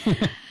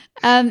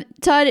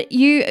 Todd,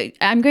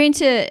 I'm going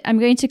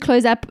to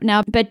close up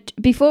now, but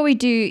before we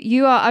do,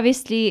 you are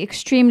obviously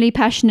extremely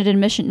passionate and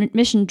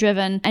mission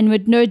driven, and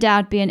would no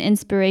doubt be an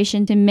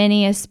inspiration to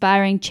many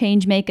aspiring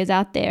change makers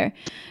out there.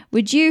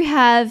 Would you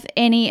have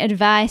any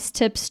advice,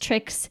 tips,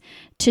 tricks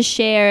to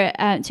share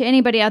to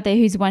anybody out there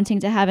who's wanting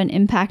to have an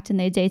impact in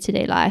their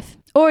day-to-day life,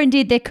 or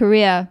indeed their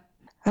career?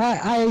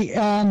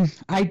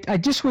 I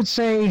just would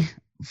say,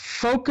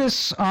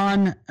 focus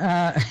on,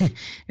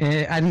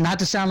 not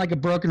to sound like a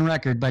broken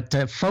record,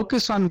 but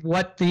focus on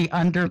what's the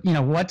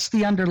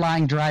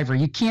underlying driver.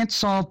 You can't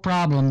solve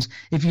problems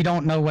if you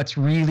don't know what's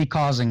really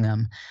causing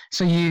them.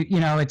 So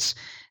we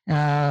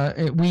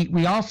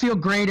all feel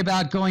great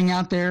about going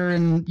out there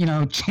and,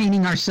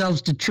 chaining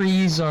ourselves to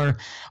trees or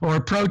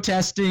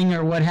protesting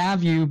or what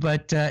have you.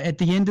 But at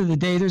the end of the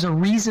day, there's a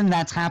reason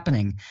that's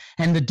happening.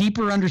 And the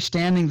deeper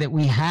understanding that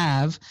we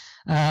have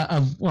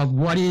of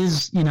what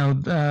is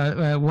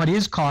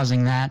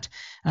causing that,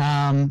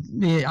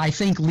 I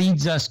think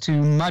leads us to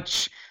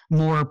much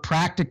more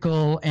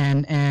practical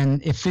and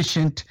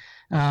efficient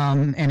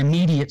and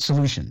immediate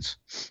solutions.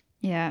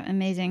 Yeah,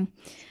 amazing.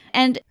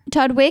 And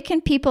Todd, where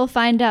can people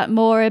find out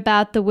more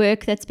about the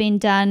work that's been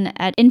done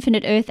at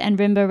Infinite Earth and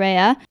Rimba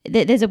Raya?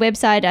 There's a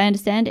website, I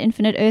understand,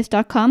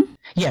 infiniteearth.com?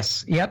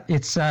 Yes, yep.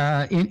 It's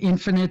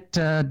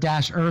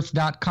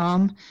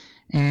infinite-earth.com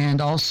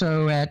and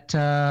also at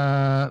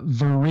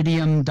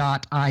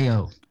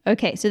viridium.io.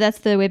 Okay, so that's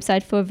the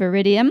website for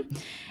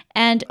Viridium.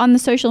 And on the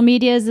social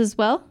medias as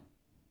well?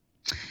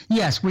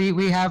 Yes,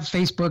 we have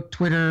Facebook,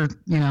 Twitter,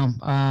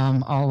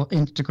 all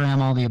Instagram,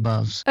 all the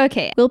above.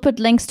 Okay, we'll put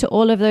links to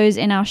all of those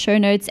in our show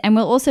notes, and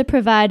we'll also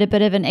provide a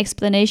bit of an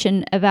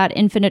explanation about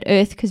Infinite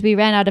Earth, because we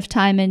ran out of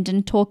time and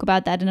didn't talk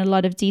about that in a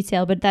lot of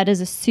detail, but that is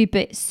a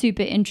super,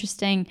 super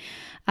interesting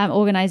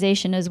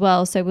organization as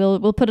well. So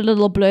we'll put a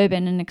little blurb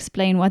in and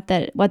explain what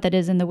that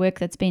is and the work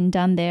that's been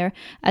done there,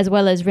 as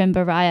well as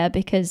Rimba Raya,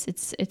 because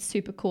it's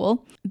super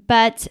cool.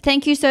 But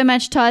thank you so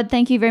much, Todd.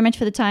 Thank you very much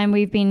for the time.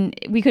 We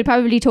could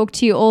probably talk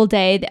to you all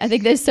day. I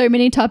think there's so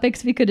many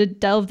topics we could have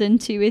delved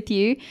into with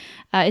you.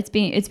 It's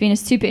been a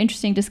super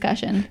interesting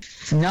discussion.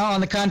 No, on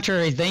the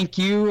contrary, thank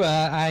you.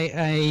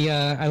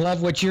 I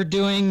love what you're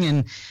doing,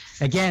 and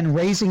again,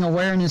 raising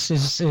awareness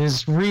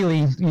is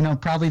really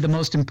probably the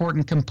most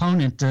important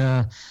component.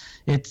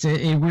 It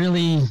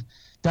really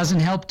doesn't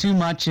help too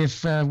much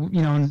if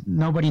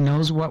nobody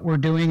knows what we're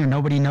doing or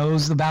nobody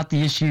knows about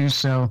the issues.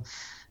 So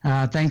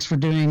thanks for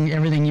doing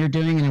everything you're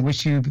doing, and I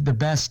wish you the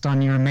best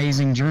on your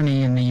amazing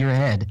journey in the year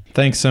ahead.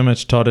 Thanks so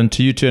much, Todd, and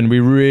to you too. And we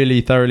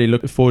really thoroughly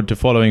look forward to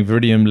following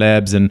Viridium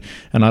Labs, and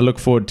I look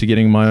forward to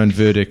getting my own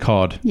Verde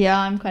card. Yeah,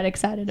 I'm quite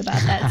excited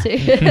about that too.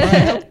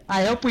 Well,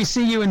 I hope we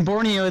see you in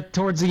Borneo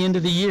towards the end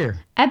of the year.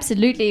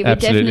 Absolutely. We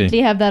definitely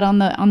have that on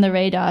the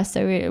radar.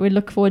 So we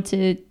look forward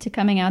to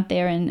coming out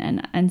there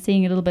and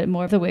seeing a little bit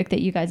more of the work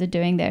that you guys are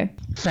doing there.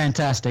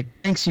 Fantastic.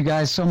 Thanks you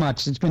guys so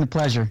much. It's been a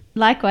pleasure.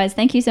 Likewise.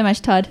 Thank you so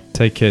much, Todd.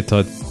 Take care,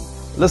 Todd.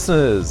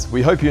 Listeners,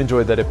 we hope you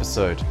enjoyed that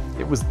episode.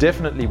 It was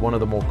definitely one of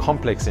the more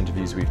complex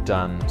interviews we've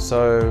done,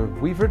 so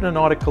we've written an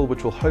article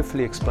which will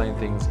hopefully explain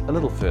things a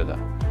little further.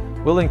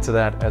 We'll link to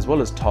that, as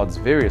well as Todd's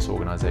various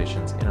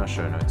organizations, in our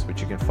show notes,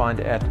 which you can find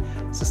at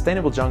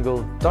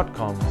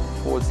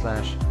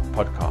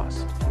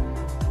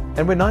sustainablejungle.com/podcast.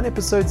 And we're 9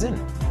 episodes in.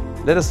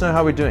 Let us know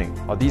how we're doing.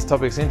 Are these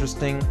topics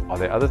interesting? Are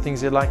there other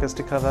things you'd like us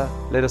to cover?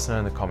 Let us know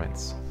in the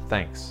comments.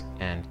 Thanks,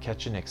 and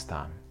catch you next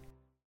time.